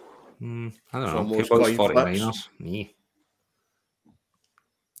 I don't know. Almost Cowboys, coin 49ers. Me.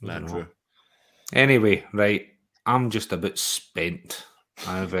 Not true. Anyway, right. I'm just a bit spent.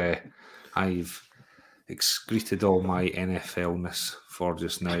 I've excreted all my NFL-ness for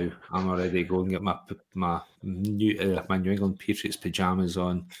just now. I'm already going to get my New England Patriots pajamas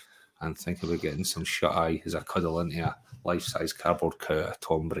on and think about getting some shut-eye as I cuddle into a life-size cardboard cow of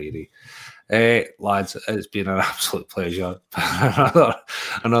Tom Brady. Lads, it's been an absolute pleasure.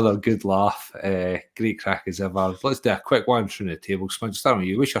 another good laugh. Great crack as ever. Let's do a quick one through the table. Smudge, start with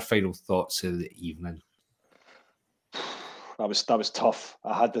you. What's your final thoughts of the evening? That was tough.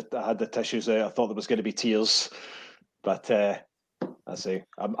 I had the tissues out. I thought there was going to be tears, but I say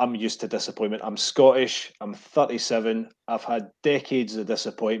I'm used to disappointment. I'm Scottish. I'm 37. I've had decades of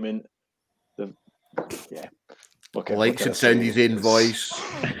disappointment. Likes and sound his own voice.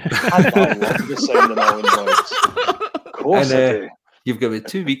 I love the sound of my own voice. Of course, I do. You've got about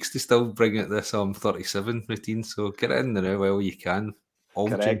 2 weeks to still bring out this 37 routine, so get it in there while you can.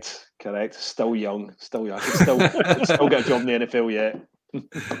 Correct. Still young. I can still get a job in the NFL yet.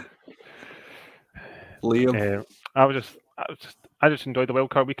 Liam, I just enjoyed the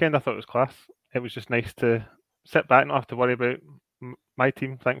wildcard weekend. I thought it was class. It was just nice to sit back and not have to worry about my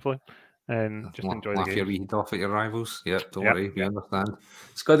team, thankfully, and just enjoy the game. Your wee off at your rivals. Don't worry, we understand.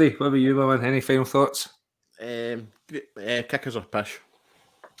 Scuddy, what about you, man? Any final thoughts? Kickers or pish.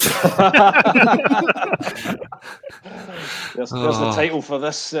 There's the title for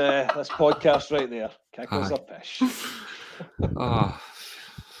this podcast right there. Kickers or pish.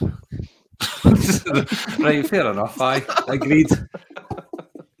 Right, fair enough. I agreed.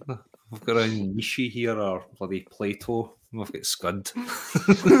 We've got a Nishi here, or bloody Plato. We've got Scud.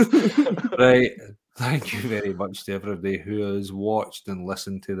 Right. Thank you very much to everybody who has watched and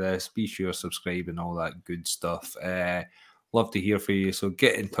listened to this. Be sure to subscribe and all that good stuff. Love to hear from you. So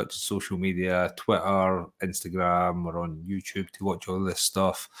get in touch with social media, Twitter, Instagram, or on YouTube to watch all this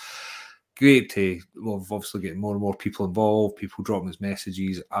stuff. Great to obviously get more and more people involved, people dropping us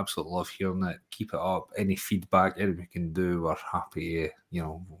messages. Absolutely love hearing it. Keep it up. Any feedback, anything we can do, we're happy.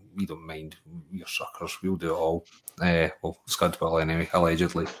 We don't mind. We're suckers. We'll do it all. Scud will anyway,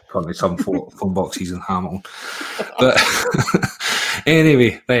 allegedly. Currently some phone boxes in Hamilton. But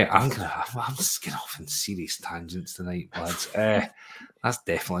anyway, right, I'm just getting off in serious tangents tonight, lads. That's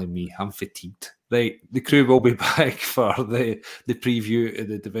definitely me. I'm fatigued. Right, the crew will be back for the preview of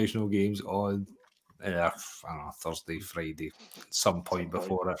the divisional games on I don't know, Thursday, Friday, some point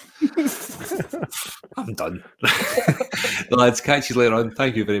before it. I'm done. Lads, catch you later on.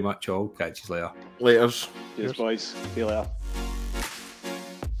 Thank you very much, all. Catch you later. Laters. Cheers, boys. See you later.